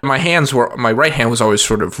 But my right hand was always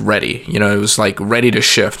sort of ready. It was like ready to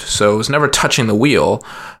shift. So it was never touching the wheel,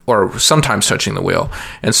 or sometimes touching the wheel.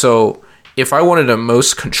 And so if I wanted the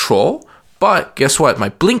most control, but guess what? My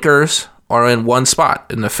blinkers are in one spot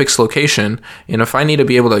in a fixed location, and if I need to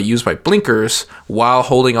be able to use my blinkers while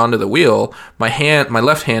holding onto the wheel, my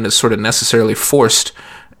left hand is sort of necessarily forced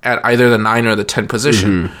at either the 9 or the 10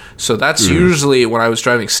 position. So that's usually, when I was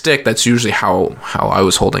driving stick, that's usually how I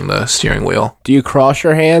was holding the steering wheel. Do you cross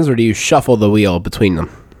your hands or do you shuffle the wheel between them?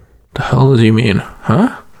 The hell do you mean?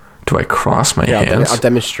 Huh? Do I cross my hands? I'll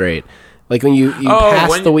demonstrate. Like when you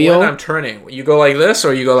pass the wheel. When I'm turning, you go like this,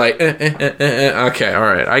 or you go like, Okay, all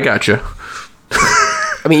right, I got you.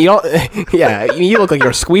 I mean, you don't. Yeah, you look like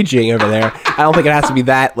you're squeegeeing over there. I don't think it has to be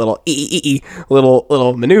that little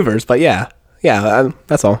little maneuvers, but yeah,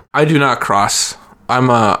 that's all. I do not cross. I'm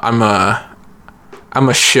a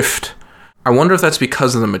shift. I wonder if that's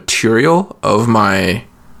because of the material of my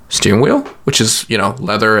steering wheel, which is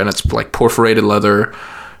leather, and it's like perforated leather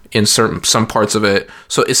in some parts of it.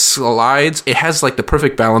 So it slides. It has like the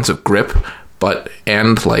perfect balance of grip,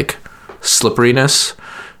 and like slipperiness,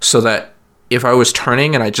 so that if I was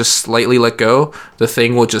turning and I just slightly let go, the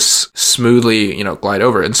thing will just smoothly, glide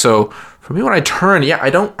over. And so for me, when I turn, I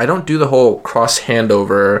don't do the whole cross hand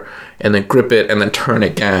over and then grip it and then turn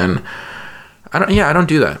again. I don't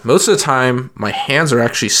do that. Most of the time, my hands are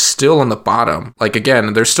actually still on the bottom. Like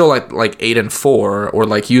again, they're still like 8 and 4, or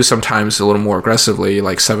like you sometimes a little more aggressively,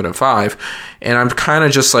 like 7 and 5. And I'm kind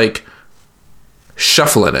of just like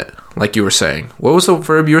shuffling it, like you were saying. What was the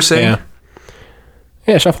verb you were saying?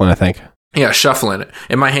 Yeah, shuffling, I think. Yeah, shuffling it.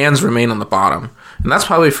 And my hands remain on the bottom. And that's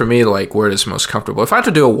probably for me like where it is most comfortable. If I have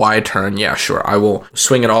to do a wide turn, yeah, sure, I will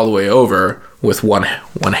swing it all the way over with one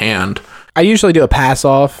hand. I usually do a pass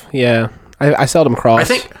off. Yeah. I seldom cross.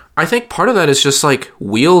 I think part of that is just like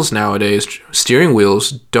wheels nowadays, steering wheels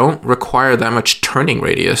don't require that much turning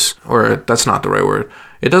radius, or that's not the right word.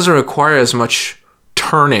 It doesn't require as much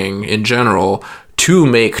turning in general to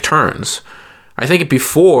make turns. I think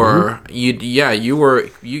before you see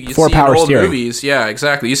in old movies, yeah,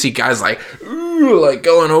 exactly. You see guys like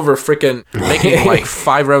going over making like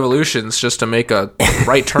 5 revolutions just to make a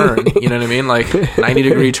right turn. You know what I mean? Like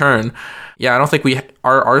 90-degree turn. Yeah, I don't think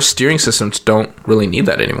our steering systems don't really need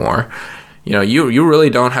that anymore. You really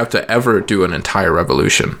don't have to ever do an entire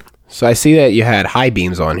revolution. So I see that you had high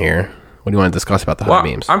beams on here. What do you want to discuss about the high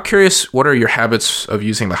beams? I'm curious, what are your habits of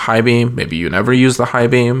using the high beam? Maybe you never use the high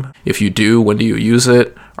beam. If you do, when do you use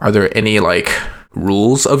it? Are there any like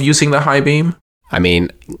rules of using the high beam? I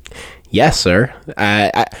mean, Yes, sir.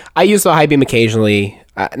 I use the high beam occasionally,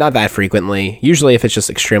 not that frequently. Usually if it's just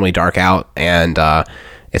extremely dark out and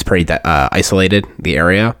it's pretty isolated, the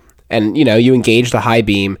area. And, you engage the high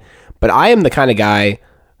beam. But I am the kind of guy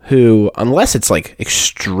who, unless it's like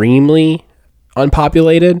extremely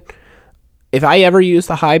unpopulated, if I ever use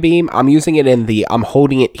the high beam, I'm using it in the I'm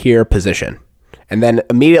holding it here position. And then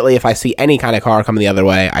immediately if I see any kind of car coming the other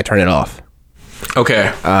way, I turn it off.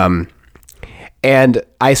 Okay. And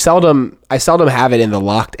I seldom have it in the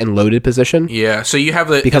locked and loaded position. Yeah, so you have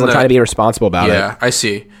it because I'm trying to be responsible about it. Yeah, I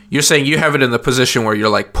see. You're saying you have it in the position where you're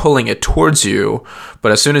like pulling it towards you,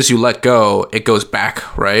 but as soon as you let go, it goes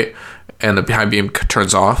back, right? And the high beam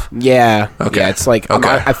turns off. Yeah. Okay. Yeah, it's like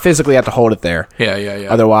I physically have to hold it there. Yeah.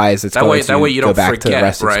 Otherwise, it's going to you go don't back forget, to the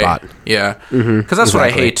resting right? spot. Yeah. Because that's what I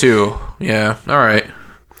hate too. Yeah. All right.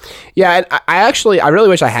 Yeah, and I really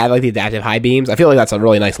wish I had like the adaptive high beams. I feel like that's a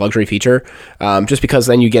really nice luxury feature, just because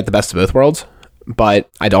then you get the best of both worlds. But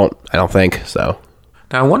I don't think so.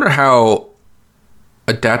 Now I wonder how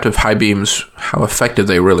adaptive high beams, how effective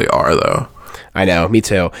they really are, though. I know, me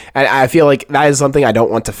too. And I feel like that is something I don't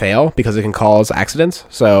want to fail because it can cause accidents.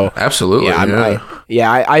 So absolutely,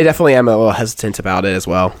 I definitely am a little hesitant about it as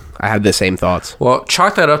well. I have the same thoughts. Well,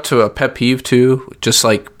 chalk that up to a pet peeve too. Just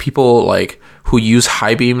like people like who use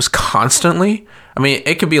high beams constantly. I mean,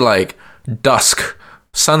 it could be like dusk.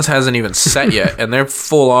 Sun hasn't even set yet, and they're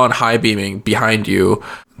full on high beaming behind you.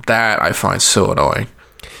 That I find so annoying.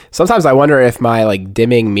 Sometimes I wonder if my like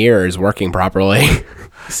dimming mirror is working properly.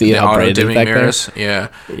 See how bright it is back mirrors? There?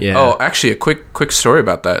 Yeah. Oh, actually, a quick story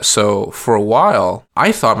about that. So for a while,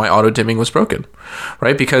 I thought my auto dimming was broken,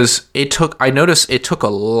 right? Because I noticed it took a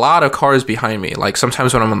lot of cars behind me. Like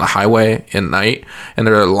sometimes when I'm on the highway at night and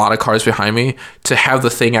there are a lot of cars behind me to have the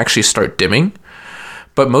thing actually start dimming.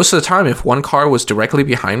 But most of the time, if one car was directly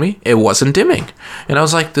behind me, it wasn't dimming. And I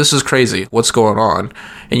was like, this is crazy. What's going on?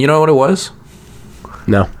 And you know what it was?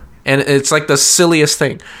 No. And it's like the silliest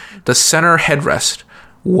thing. The center headrest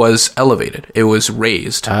was elevated. It was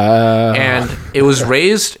raised. And it was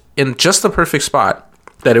raised in just the perfect spot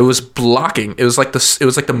that it was blocking. It was like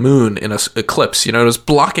the moon in an eclipse. It was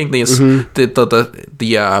blocking the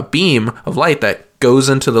beam of light that goes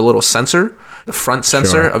into the little sensor, the front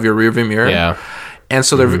sensor of your rearview mirror. Yeah. And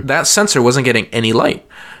so that sensor wasn't getting any light.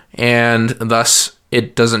 And thus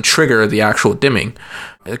it doesn't trigger the actual dimming.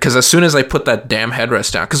 Because as soon as I put that damn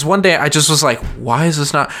headrest down, because one day I just was like, why is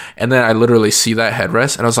this not? And then I literally see that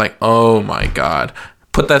headrest and I was like, oh my God.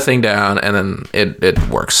 Put that thing down and then it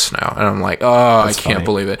works now. And I'm like, oh, that's I can't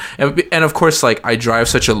believe it. And of course, like I drive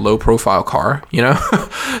such a low profile car,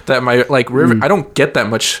 that my like rear, I don't get that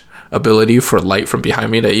much ability for light from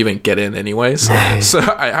behind me to even get in anyways. So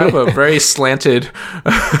I have a very slanted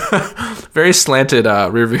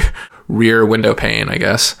rear window pane, I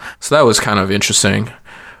guess. So that was kind of interesting.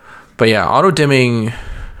 But yeah, auto dimming,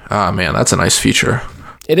 man, that's a nice feature.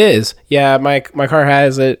 It is. Yeah, my car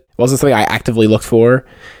has it. It wasn't something I actively looked for.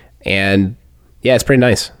 And yeah, it's pretty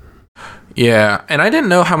nice. Yeah, and I didn't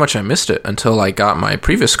know how much I missed it until I got my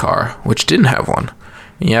previous car, which didn't have one.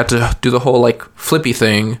 And you have to do the whole like flippy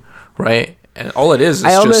thing, right? And all it is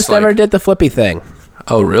I almost never did the flippy thing.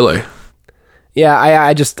 Oh, really? Yeah,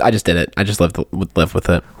 I just did it. I just lived with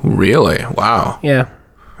it. Really? Wow. Yeah.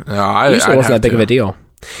 No, I wasn't that big of a deal.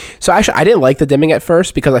 So actually, I didn't like the dimming at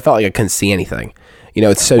first because I felt like I couldn't see anything.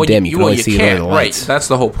 It's so dim you can only see the lights. Right, that's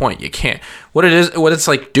the whole point. You can't. What it's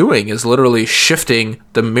like doing is literally shifting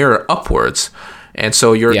the mirror upwards, and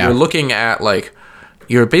so you're looking at like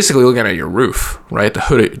you're basically looking at your roof, right,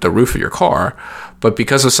 the roof of your car. But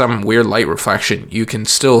because of some weird light reflection, you can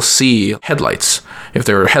still see headlights if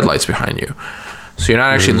there are headlights behind you. So you're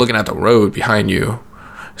not actually looking at the road behind you.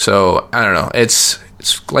 So I don't know. It's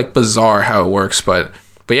like bizarre how it works, but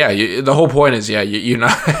yeah, the whole point is you're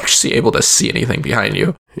not actually able to see anything behind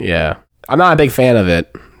you. Yeah, I'm not a big fan of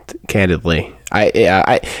it, candidly.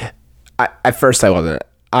 I at first I wasn't.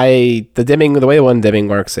 The way one dimming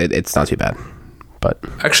works, it's not too bad. But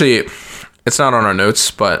actually, it's not on our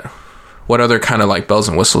notes, but what other kind of like bells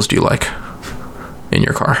and whistles do you like in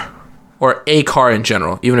your car? Or a car in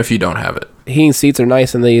general, even if you don't have it? Heating seats are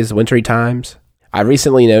nice in these wintry times. I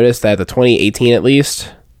recently noticed that the 2018 at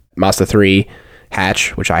least, Mazda 3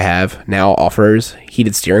 hatch, which I have, now offers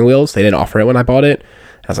heated steering wheels. They didn't offer it when I bought it.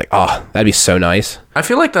 I was like, oh, that'd be so nice. I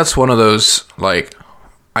feel like that's one of those, like,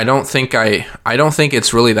 I don't think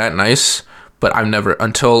it's really that nice. But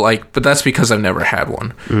but that's because I've never had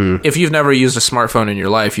one. If you've never used a smartphone in your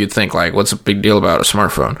life, you'd think like, what's a big deal about a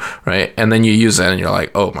smartphone, right? And then you use it and you're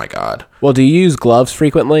like, oh my God. Well, do you use gloves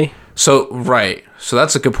frequently? So, right. So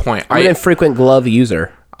that's a good point. I'm a frequent glove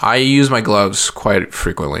user. I use my gloves quite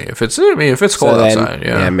frequently. If it's cold outside,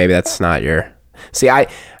 yeah. Yeah, maybe that's not your... See, I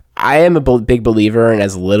am a big believer in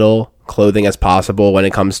as little clothing as possible when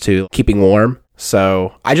it comes to keeping warm.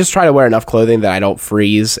 So I just try to wear enough clothing that I don't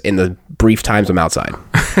freeze in the brief times I'm outside.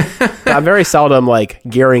 I'm very seldom like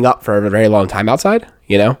gearing up for a very long time outside,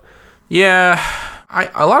 you know? Yeah.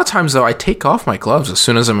 A lot of times, though, I take off my gloves as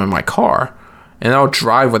soon as I'm in my car. And I'll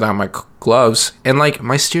drive without my gloves. And, like,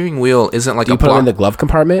 my steering wheel isn't like do you put them in the glove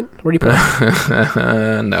compartment? Where do you put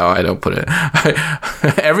them? No, I don't put it.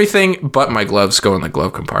 Everything but my gloves go in the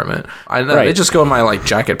glove compartment. I know they just go in my, like,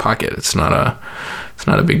 jacket pocket. It's not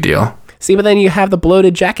a big deal. See, but then you have the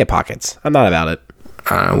bloated jacket pockets. I'm not about it.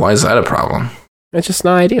 Why is that a problem? It's just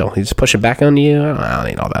not ideal. You just push it back on you. I don't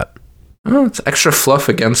need all that. Oh, it's extra fluff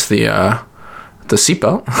against the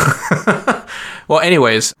seatbelt. Well,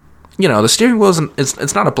 anyways... You know, the steering wheel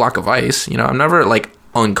it's not a block of ice. You know, I'm never, like,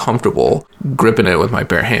 uncomfortable gripping it with my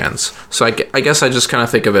bare hands. So I guess I just kind of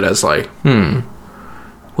think of it as, like,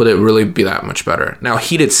 would it really be that much better? Now,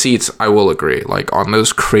 heated seats, I will agree. Like, on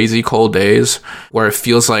those crazy cold days where it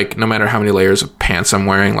feels like no matter how many layers of pants I'm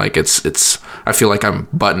wearing, like, I feel like I'm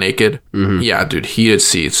butt naked. Mm-hmm. Yeah, dude, heated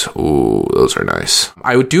seats. Ooh, those are nice.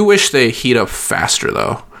 I do wish they heat up faster,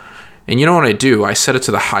 though. And you know what I do? I set it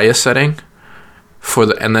to the highest setting.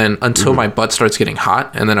 And then until my butt starts getting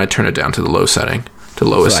hot, and then I turn it down to the lowest setting.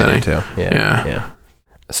 Too. Yeah.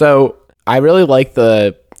 So I really like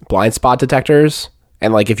the blind spot detectors,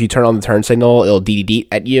 and like if you turn on the turn signal, it'll DDD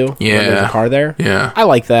at you when there's a car there. Yeah, I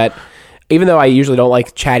like that. Even though I usually don't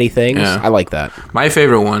like chatty things, I like that. My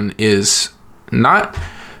favorite one is not,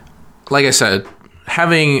 like I said,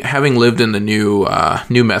 having lived in the new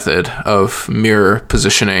method of mirror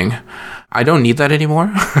positioning. I don't need that anymore.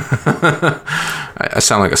 I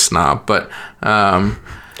sound like a snob, but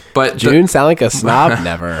June sound like a snob?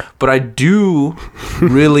 Never. But I do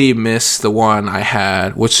really miss the one I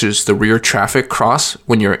had, which is the rear traffic cross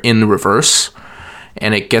when you're in reverse,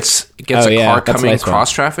 and it gets car coming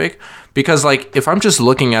cross traffic. Because, like, if I'm just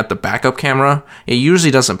looking at the backup camera, it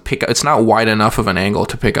usually doesn't pick up. It's not wide enough of an angle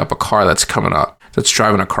to pick up a car that's coming up, that's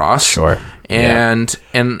driving across. Sure. And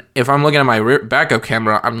if I'm looking at my rear backup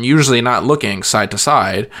camera, I'm usually not looking side to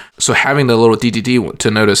side. So having the little DDD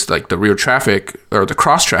to notice, like, the rear traffic or the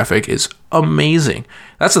cross traffic is amazing.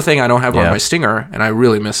 That's the thing I don't have on my Stinger, and I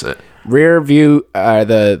really miss it. Rear view,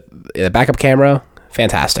 the backup camera,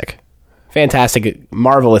 fantastic. Fantastic,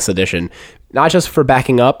 marvelous addition. Not just for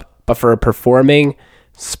backing up, but for a performing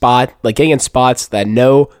spot, like getting in spots that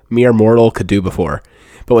no mere mortal could do before.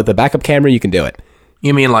 But with the backup camera, you can do it.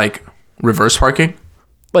 You mean like reverse parking?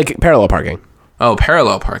 Like parallel parking. Oh,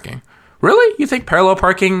 parallel parking. Really? You think parallel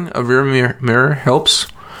parking, a rear mirror helps?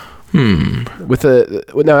 With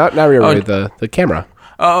not rear mirror, the camera.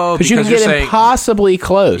 Oh, because you can get impossibly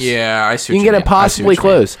close. Yeah, I see what you can get impossibly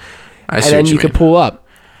close. I see and then you can pull up.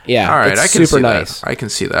 Yeah, all right, it's I can super see nice. That. I can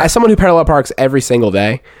see that. As someone who parallel parks every single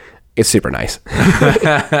day, it's super nice.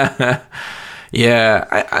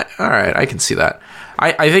 Yeah, all right, I can see that.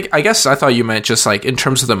 I guess I thought you meant just like in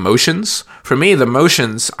terms of the motions. For me, the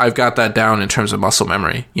motions, I've got that down in terms of muscle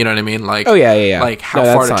memory. You know what I mean? Like, oh yeah. Like how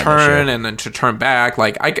far to turn and then to turn back.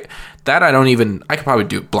 Like I could probably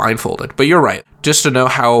do blindfolded. But you're right. Just to know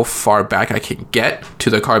how far back I can get to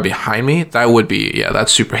the car behind me, that would be,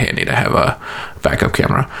 that's super handy to have a backup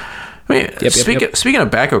camera. I mean, speaking of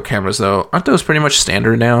backup cameras, though, aren't those pretty much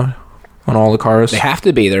standard now on all the cars? They have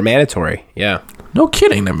to be. They're mandatory. Yeah. No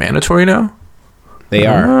kidding. They're mandatory now? They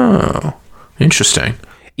are. Oh, interesting.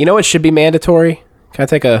 You know what should be mandatory? Can I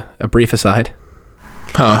take a brief aside?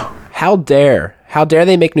 Huh. How dare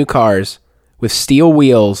they make new cars with steel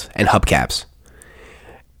wheels and hubcaps?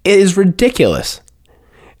 It is ridiculous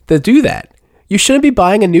to do that. You shouldn't be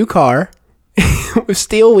buying a new car with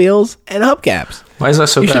steel wheels and hubcaps. Why is that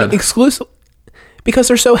so bad? Because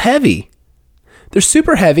they're so heavy. They're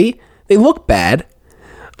super heavy. They look bad.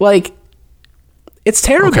 Like, it's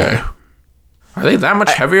terrible. Okay. Are they that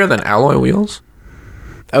much heavier than alloy wheels?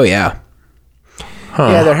 Oh, yeah. Huh.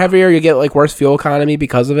 Yeah, they're heavier. You get, like, worse fuel economy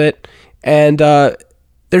because of it. And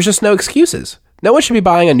there's just no excuses. No one should be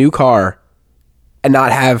buying a new car and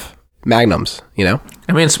not have magnums, you know?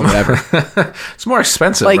 I mean, it's whatever. It's more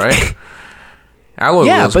expensive, like, right? Alloy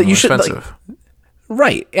wheels are more expensive. Like,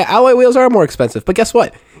 right. Yeah, alloy wheels are more expensive. But guess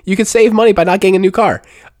what? You could save money by not getting a new car.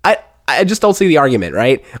 I just don't see the argument,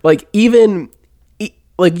 right? Like, usually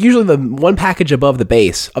the one package above the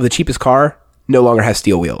base of the cheapest car no longer has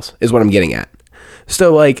steel wheels, is what I'm getting at.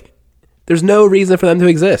 So, like, there's no reason for them to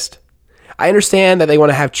exist. I understand that they want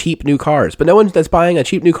to have cheap new cars, but no one that's buying a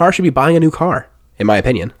cheap new car should be buying a new car, in my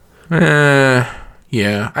opinion.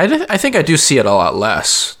 Yeah, I think I do see it a lot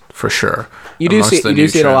less for sure. You do see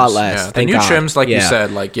it a lot less. Yeah. The new trims, like you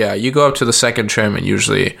said, you go up to the second trim, and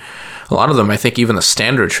usually a lot of them, I think even the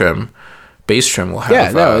standard trim, base trim will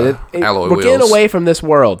have alloy wheels. We're getting away from this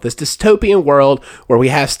world, this dystopian world where we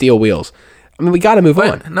have steel wheels. I mean, we got to move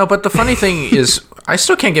on. No, but the funny thing is, I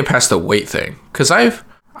still can't get past the weight thing, because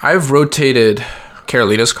I've rotated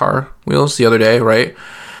Carolina's car wheels the other day, right?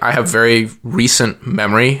 I have very recent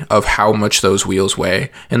memory of how much those wheels weigh,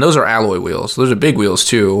 and those are alloy wheels. Those are big wheels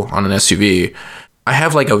too on an SUV. I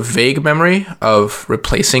have like a vague memory of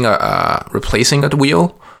replacing a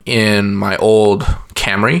wheel in my old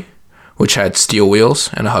Camry, which had steel wheels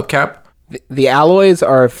and a hubcap. The alloys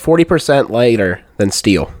are 40% lighter than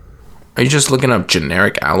steel. Are you just looking up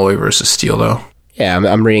generic alloy versus steel though? Yeah,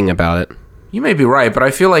 I'm reading about it. You may be right, but I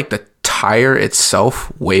feel like the tire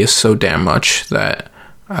itself weighs so damn much that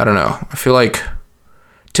I don't know. I feel like,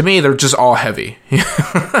 to me, they're just all heavy.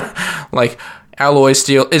 Like, alloy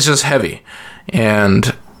steel is just heavy.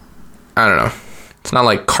 And, I don't know. It's not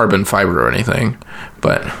like carbon fiber or anything.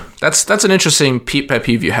 But that's an interesting pet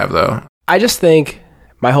peeve you have, though. I just think,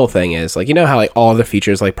 my whole thing is, like, you know how, like, all the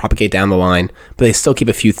features, like, propagate down the line, but they still keep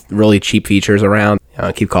a few really cheap features around,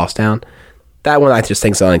 keep costs down? That one I just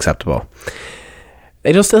think is unacceptable.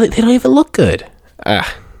 They don't even look good.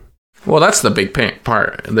 Well, that's the big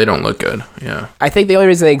part. They don't look good. Yeah. I think the only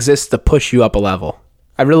reason they exist is to push you up a level.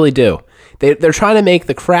 I really do. They're trying to make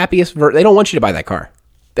the crappiest they don't want you to buy that car.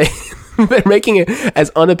 They're making it as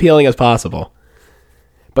unappealing as possible.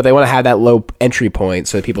 But they want to have that low entry point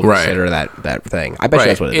so that people consider that thing. I bet you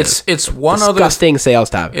that's what it is. It's one disgusting sales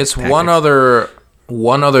topic. It's tactics. one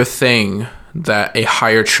other thing that a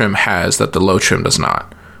higher trim has that the low trim does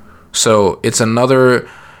not. So it's another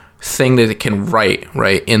thing that it can write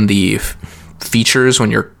in the features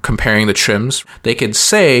when you're comparing the trims. They could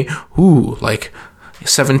say, ooh, like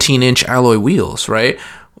 17-inch alloy wheels, right?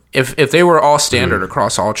 If they were all standard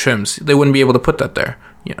across all trims, they wouldn't be able to put that there.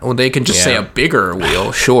 They can just say a bigger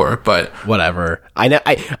wheel, sure, but whatever. I know,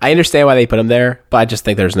 I understand why they put them there, but I just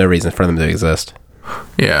think there's no reason for them to exist.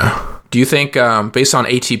 Yeah. Do you think, based on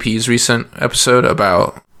ATP's recent episode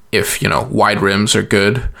about if wide rims are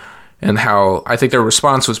good, and how I think their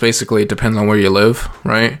response was basically it depends on where you live,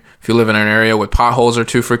 right? If you live in an area where potholes are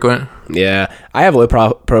too frequent. Yeah, I have low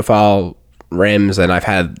profile rims, and I've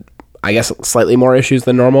had, I guess, slightly more issues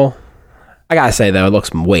than normal. I gotta say though, it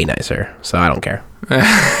looks way nicer, so I don't care.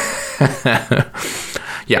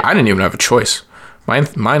 Yeah, I didn't even have a choice.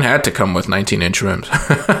 Mine had to come with 19-inch rims.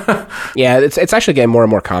 Yeah, it's actually getting more and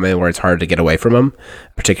more common where it's hard to get away from them,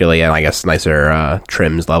 particularly in, I guess, nicer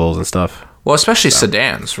trims levels and stuff. Well, especially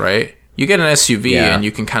sedans, right? You get an SUV and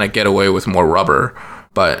you can kind of get away with more rubber,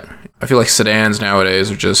 but I feel like sedans nowadays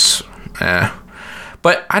are just,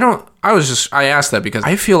 But I asked that because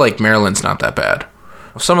I feel like Maryland's not that bad.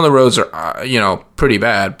 Some of the roads are, pretty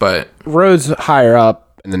bad, but roads higher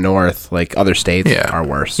up in the north, like other states, are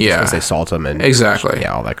worse. Yeah, because they salt them and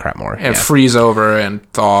all that crap more, and freeze over and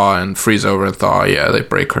thaw and freeze over and thaw. Yeah, they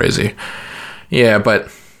break crazy. Yeah,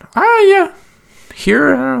 but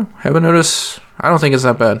here, I don't know, haven't noticed. I don't think it's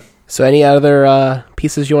that bad. So, any other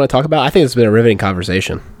pieces you want to talk about? I think it's been a riveting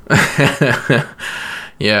conversation.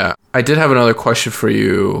 Yeah, I did have another question for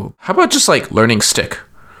you. How about just like learning stick?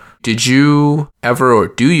 Did you ever, or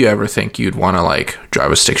do you ever think you'd want to like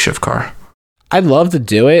drive a stick shift car? I'd love to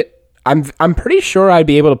do it. I'm pretty sure I'd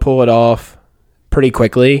be able to pull it off pretty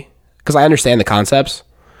quickly because I understand the concepts.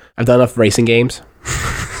 I've done enough racing games.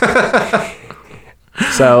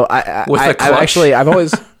 So I've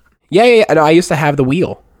always no, I used to have the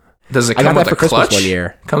wheel. Does it come with a clutch? Christmas one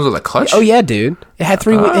year. Comes with a clutch? Oh yeah, dude. It had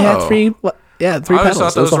three. It had three. Yeah, three pedals.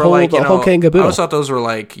 Thought those were like, the whole kit and caboodle. I always thought those were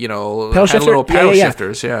like, paddle little paddle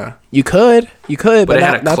shifters. Yeah. You could, but it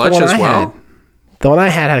had a clutch as well. The one I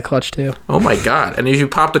had a clutch too. Oh my god! And if you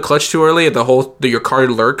pop the clutch too early, your car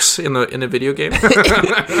lurks in the video game.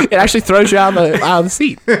 It actually throws you out of the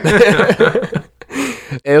seat.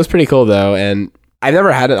 It was pretty cool though, and I've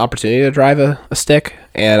never had an opportunity to drive a stick,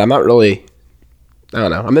 and I'm not really. I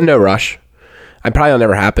don't know. I'm in no rush. I probably will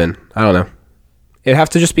never happen. I don't know. It'd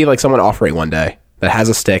have to just be like someone offering one day that has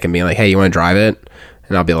a stick and being like, "Hey, you want to drive it?"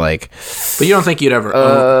 And I'll be like, "But you don't think you'd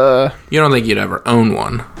ever? You don't think you'd ever own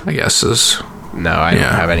one?" I guess is. No, I don't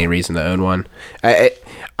have any reason to own one.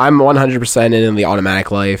 I'm 100% in the automatic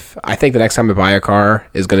life. I think the next time I buy a car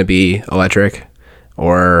is going to be electric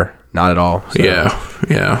or not at all. So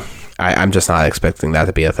yeah. I'm just not expecting that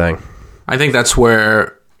to be a thing. I think that's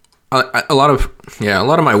where a lot of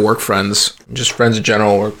my work friends, just friends in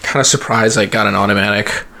general, were kind of surprised I got an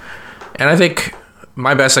automatic. And I think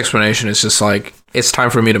my best explanation is just like, it's time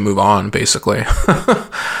for me to move on, basically.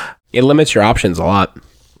 It limits your options a lot.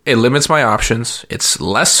 It limits my options. It's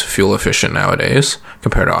less fuel efficient nowadays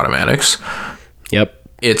compared to automatics. Yep.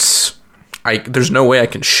 There's no way I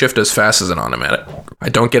can shift as fast as an automatic. I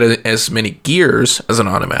don't get as many gears as an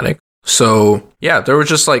automatic. So yeah, there was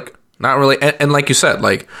just like not really, and like you said,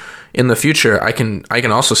 like in the future, I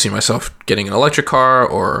can also see myself getting an electric car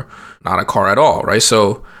or not a car at all, right?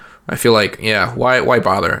 So I feel like, yeah, why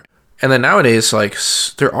bother? And then nowadays, like,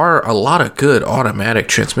 there are a lot of good automatic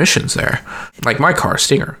transmissions there. Like my car,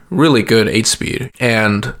 Stinger, really good 8-speed.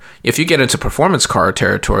 And if you get into performance car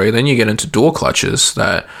territory, then you get into dual clutches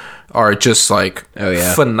that are just like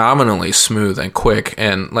phenomenally smooth and quick.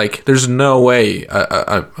 And like, there's no way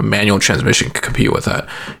a manual transmission can compete with that.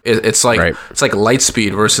 It's like It's like light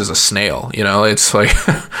speed versus a snail. You know, it's like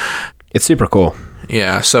it's super cool.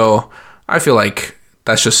 Yeah. So I feel like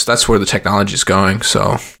that's where the technology is going,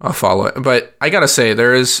 so I'll follow it. But I gotta say,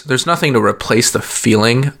 there's nothing to replace the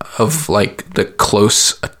feeling of like the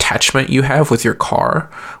close attachment you have with your car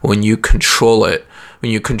when you control it.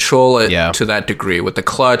 When you control it to that degree with the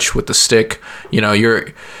clutch, with the stick, you know,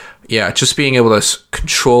 just being able to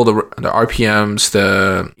control the RPMs.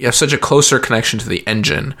 You have such a closer connection to the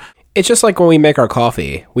engine. It's just like when we make our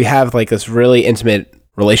coffee, we have like this really intimate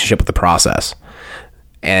relationship with the process.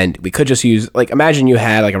 And we could just use, like, imagine you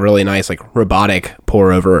had like a really nice, like, robotic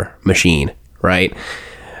pour over machine, right?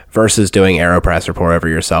 Versus doing AeroPress or pour over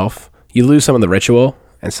yourself. You lose some of the ritual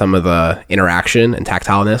and some of the interaction and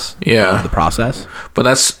tactileness of the process. But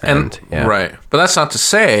right. But that's not to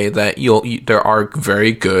say that there are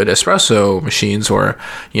very good espresso machines or,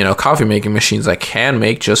 you know, coffee making machines that can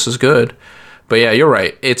make just as good. But yeah, you're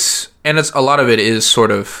right. It's a lot of it is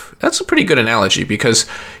sort of, that's a pretty good analogy because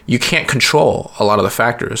you can't control a lot of the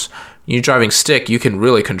factors. You're driving stick, you can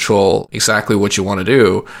really control exactly what you want to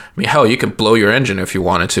do. I mean, hell, you can blow your engine if you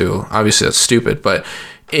wanted to. Obviously, that's stupid, but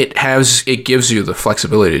it gives you the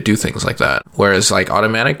flexibility to do things like that. Whereas like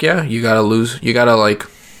automatic, you gotta like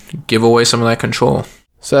give away some of that control.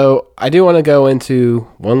 So I do want to go into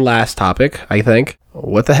one last topic, I think.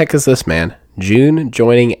 What the heck is this, man? June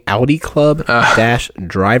joining Audi Club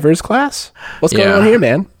drivers class? What's going on here,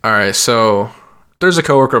 man? All right, so there's a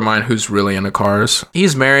coworker of mine who's really into cars.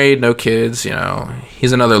 He's married, no kids, you know.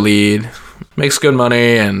 He's another lead, makes good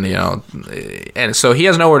money, and you know, and so he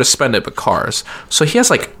has nowhere to spend it but cars. So he has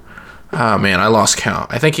like, oh man, I lost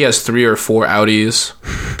count. I think he has 3 or 4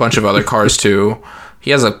 Audis, a bunch of other cars too.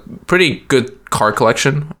 He has a pretty good car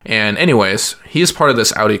collection. And anyways, he's part of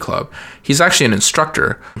this Audi club. He's actually an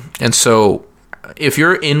instructor. And so if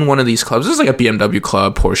you're in one of these clubs, this is like a BMW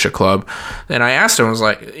club, Porsche club. And I asked him, I was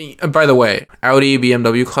like, by the way, Audi,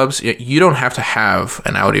 BMW clubs, you don't have to have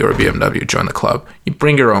an Audi or a BMW to join the club. You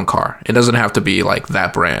bring your own car. It doesn't have to be like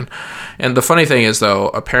that brand. And the funny thing is though,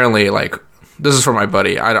 apparently like, this is from my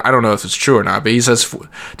buddy. I don't know if it's true or not, but he says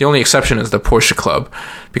the only exception is the Porsche club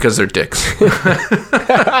because they're dicks. You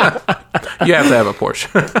have to have a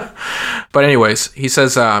Porsche. But anyways, he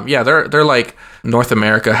says, they're like North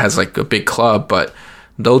America has like a big club, but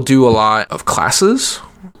they'll do a lot of classes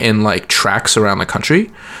in like tracks around the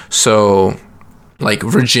country. So like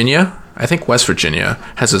Virginia, I think West Virginia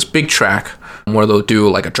has this big track where they'll do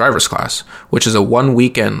like a driver's class, which is a 1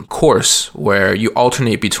 weekend course where you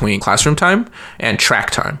alternate between classroom time and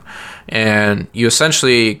track time. And you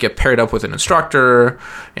essentially get paired up with an instructor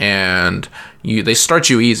and they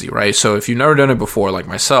start you easy, right? So if you've never done it before, like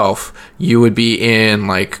myself, you would be in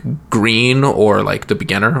like green or like the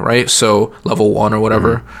beginner, right? So level 1 or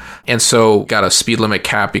whatever. Mm-hmm. And so got a speed limit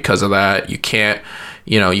cap because of that. You can't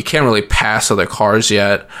really pass other cars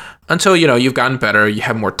yet. Until, you know, you've gotten better, you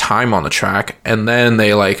have more time on the track, and then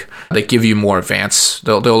they give you more advance.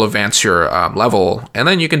 They'll advance your level, and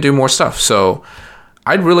then you can do more stuff. So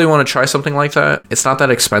I'd really want to try something like that. It's not that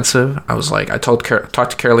expensive. I was like, talked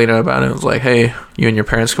to Carolina about it. I was like, hey, you and your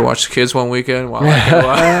parents can watch the kids one weekend while I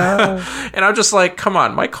go. And I'm just like, come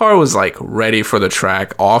on. My car was like ready for the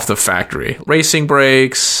track off the factory. Racing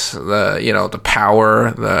brakes, the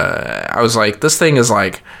power. I was like, this thing is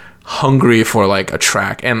like hungry for like a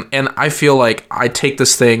track, and I feel like I take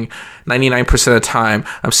this thing 99% of the time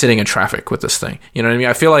I'm sitting in traffic with this thing, you know what I mean?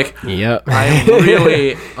 I feel like I'm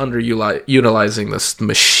really underutilizing this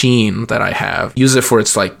machine that I have. Use it for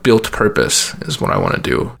its like built purpose is what I want to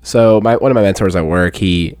do. So one of my mentors at work,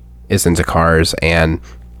 he is into cars, and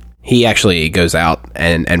he actually goes out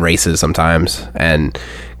and races sometimes and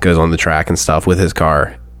goes on the track and stuff with his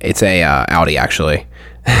car. It's a Audi actually.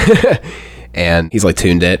 And he's like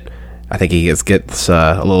tuned it. I think he gets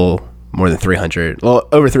a little more than 300, well,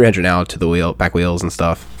 over 300 now to the back wheels and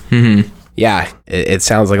stuff. Mm-hmm. Yeah, it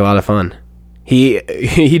sounds like a lot of fun.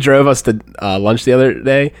 he drove us to lunch the other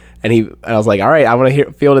day, and I was like, all right, I want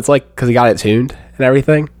to feel what it's like, because he got it tuned and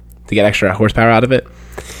everything to get extra horsepower out of it.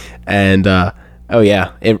 And oh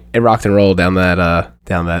yeah, it rocked and rolled down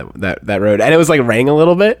that road, and it was like raining a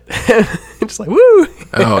little bit. Just like woo.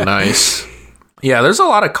 Oh, nice. Yeah, there's a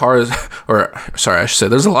lot of cars, or sorry, I should say,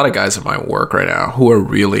 there's a lot of guys at my work right now who are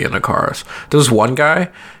really into cars. There's one guy,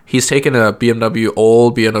 he's taken a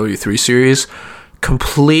old BMW 3 Series,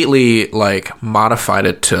 completely like modified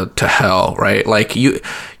it to hell, right? Like you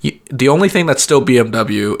the only thing that's still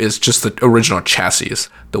BMW is just the original chassis,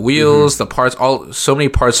 the wheels, the parts, so many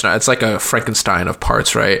parts now. It's like a Frankenstein of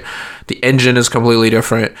parts, right? The engine is completely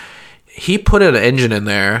different. He put an engine in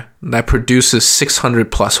there that produces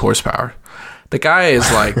 600 plus horsepower. The guy is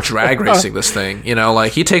like drag racing this thing, you know,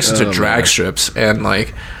 like he takes it to drag strips, and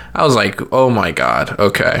like I was like, oh my God,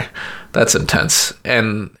 okay, that's intense.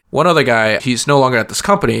 And one other guy, he's no longer at this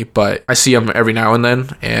company, but I see him every now and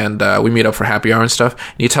then, and we meet up for happy hour and stuff.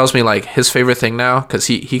 And he tells me like his favorite thing now, because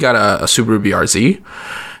he got a Subaru BRZ,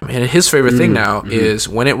 and his favorite thing now is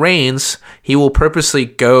when it rains, he will purposely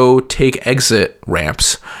go take exit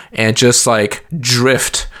ramps and just like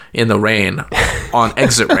drift in the rain on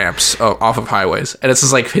exit ramps off of highways, and it's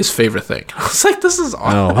just like his favorite thing. I was like, this is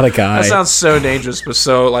awesome. Oh, what a guy. That sounds so dangerous, but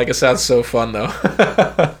it sounds so fun though.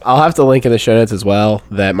 I'll have to link in the show notes as well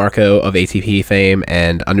that Marco of ATP fame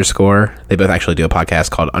and Underscore, they both actually do a podcast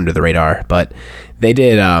called Under the Radar, but they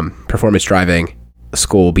did performance driving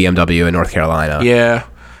school BMW in North Carolina. Yeah,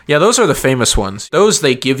 those are the famous ones. Those,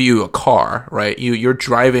 they give you a car, right? You're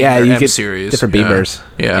driving your you M get series, different Beamers.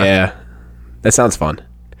 Yeah. That sounds fun.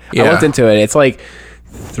 Yeah. I looked into it. It's like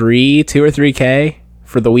 2 or 3K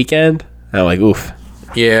for the weekend. And I'm like, oof.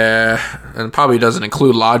 Yeah, and probably doesn't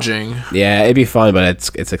include lodging. Yeah, it'd be fun, but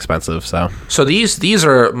it's expensive. So these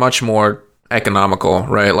are much more economical,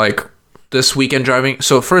 right? Like this weekend driving.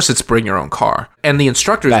 So first, it's bring your own car, and the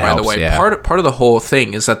instructors, by the way, part of the whole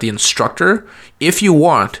thing is that the instructor, if you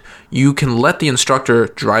want, you can let the instructor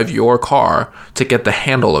drive your car to get the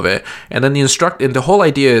handle of it, and then and the whole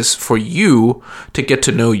idea is for you to get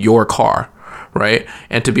to know your car, right,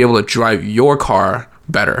 and to be able to drive your car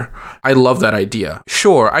better. I love that idea.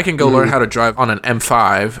 Sure, I can go learn how to drive on an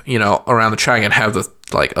M5, you know, around the track and have a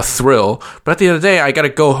thrill, but at the end of the day, I gotta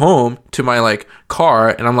go home to my like car,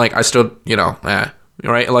 and I'm like, I still, you know,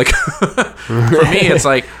 right? Like for me, it's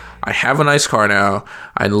like I have a nice car now.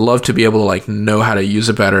 I'd love to be able to like know how to use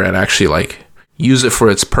it better and actually like use it for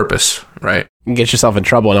its purpose, right? You can get yourself in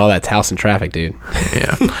trouble in all that Towson traffic, dude.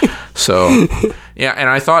 Yeah. So yeah, and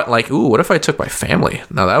I thought like, ooh, what if I took my family?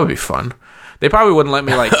 Now that would be fun. They probably wouldn't let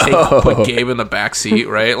me like put Gabe in the back seat,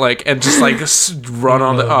 right? Like, and just like run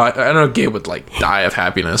on the. I don't know. Gabe would like die of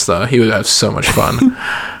happiness though. He would have so much fun.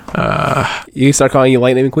 You start calling you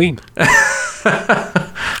Lightning McQueen.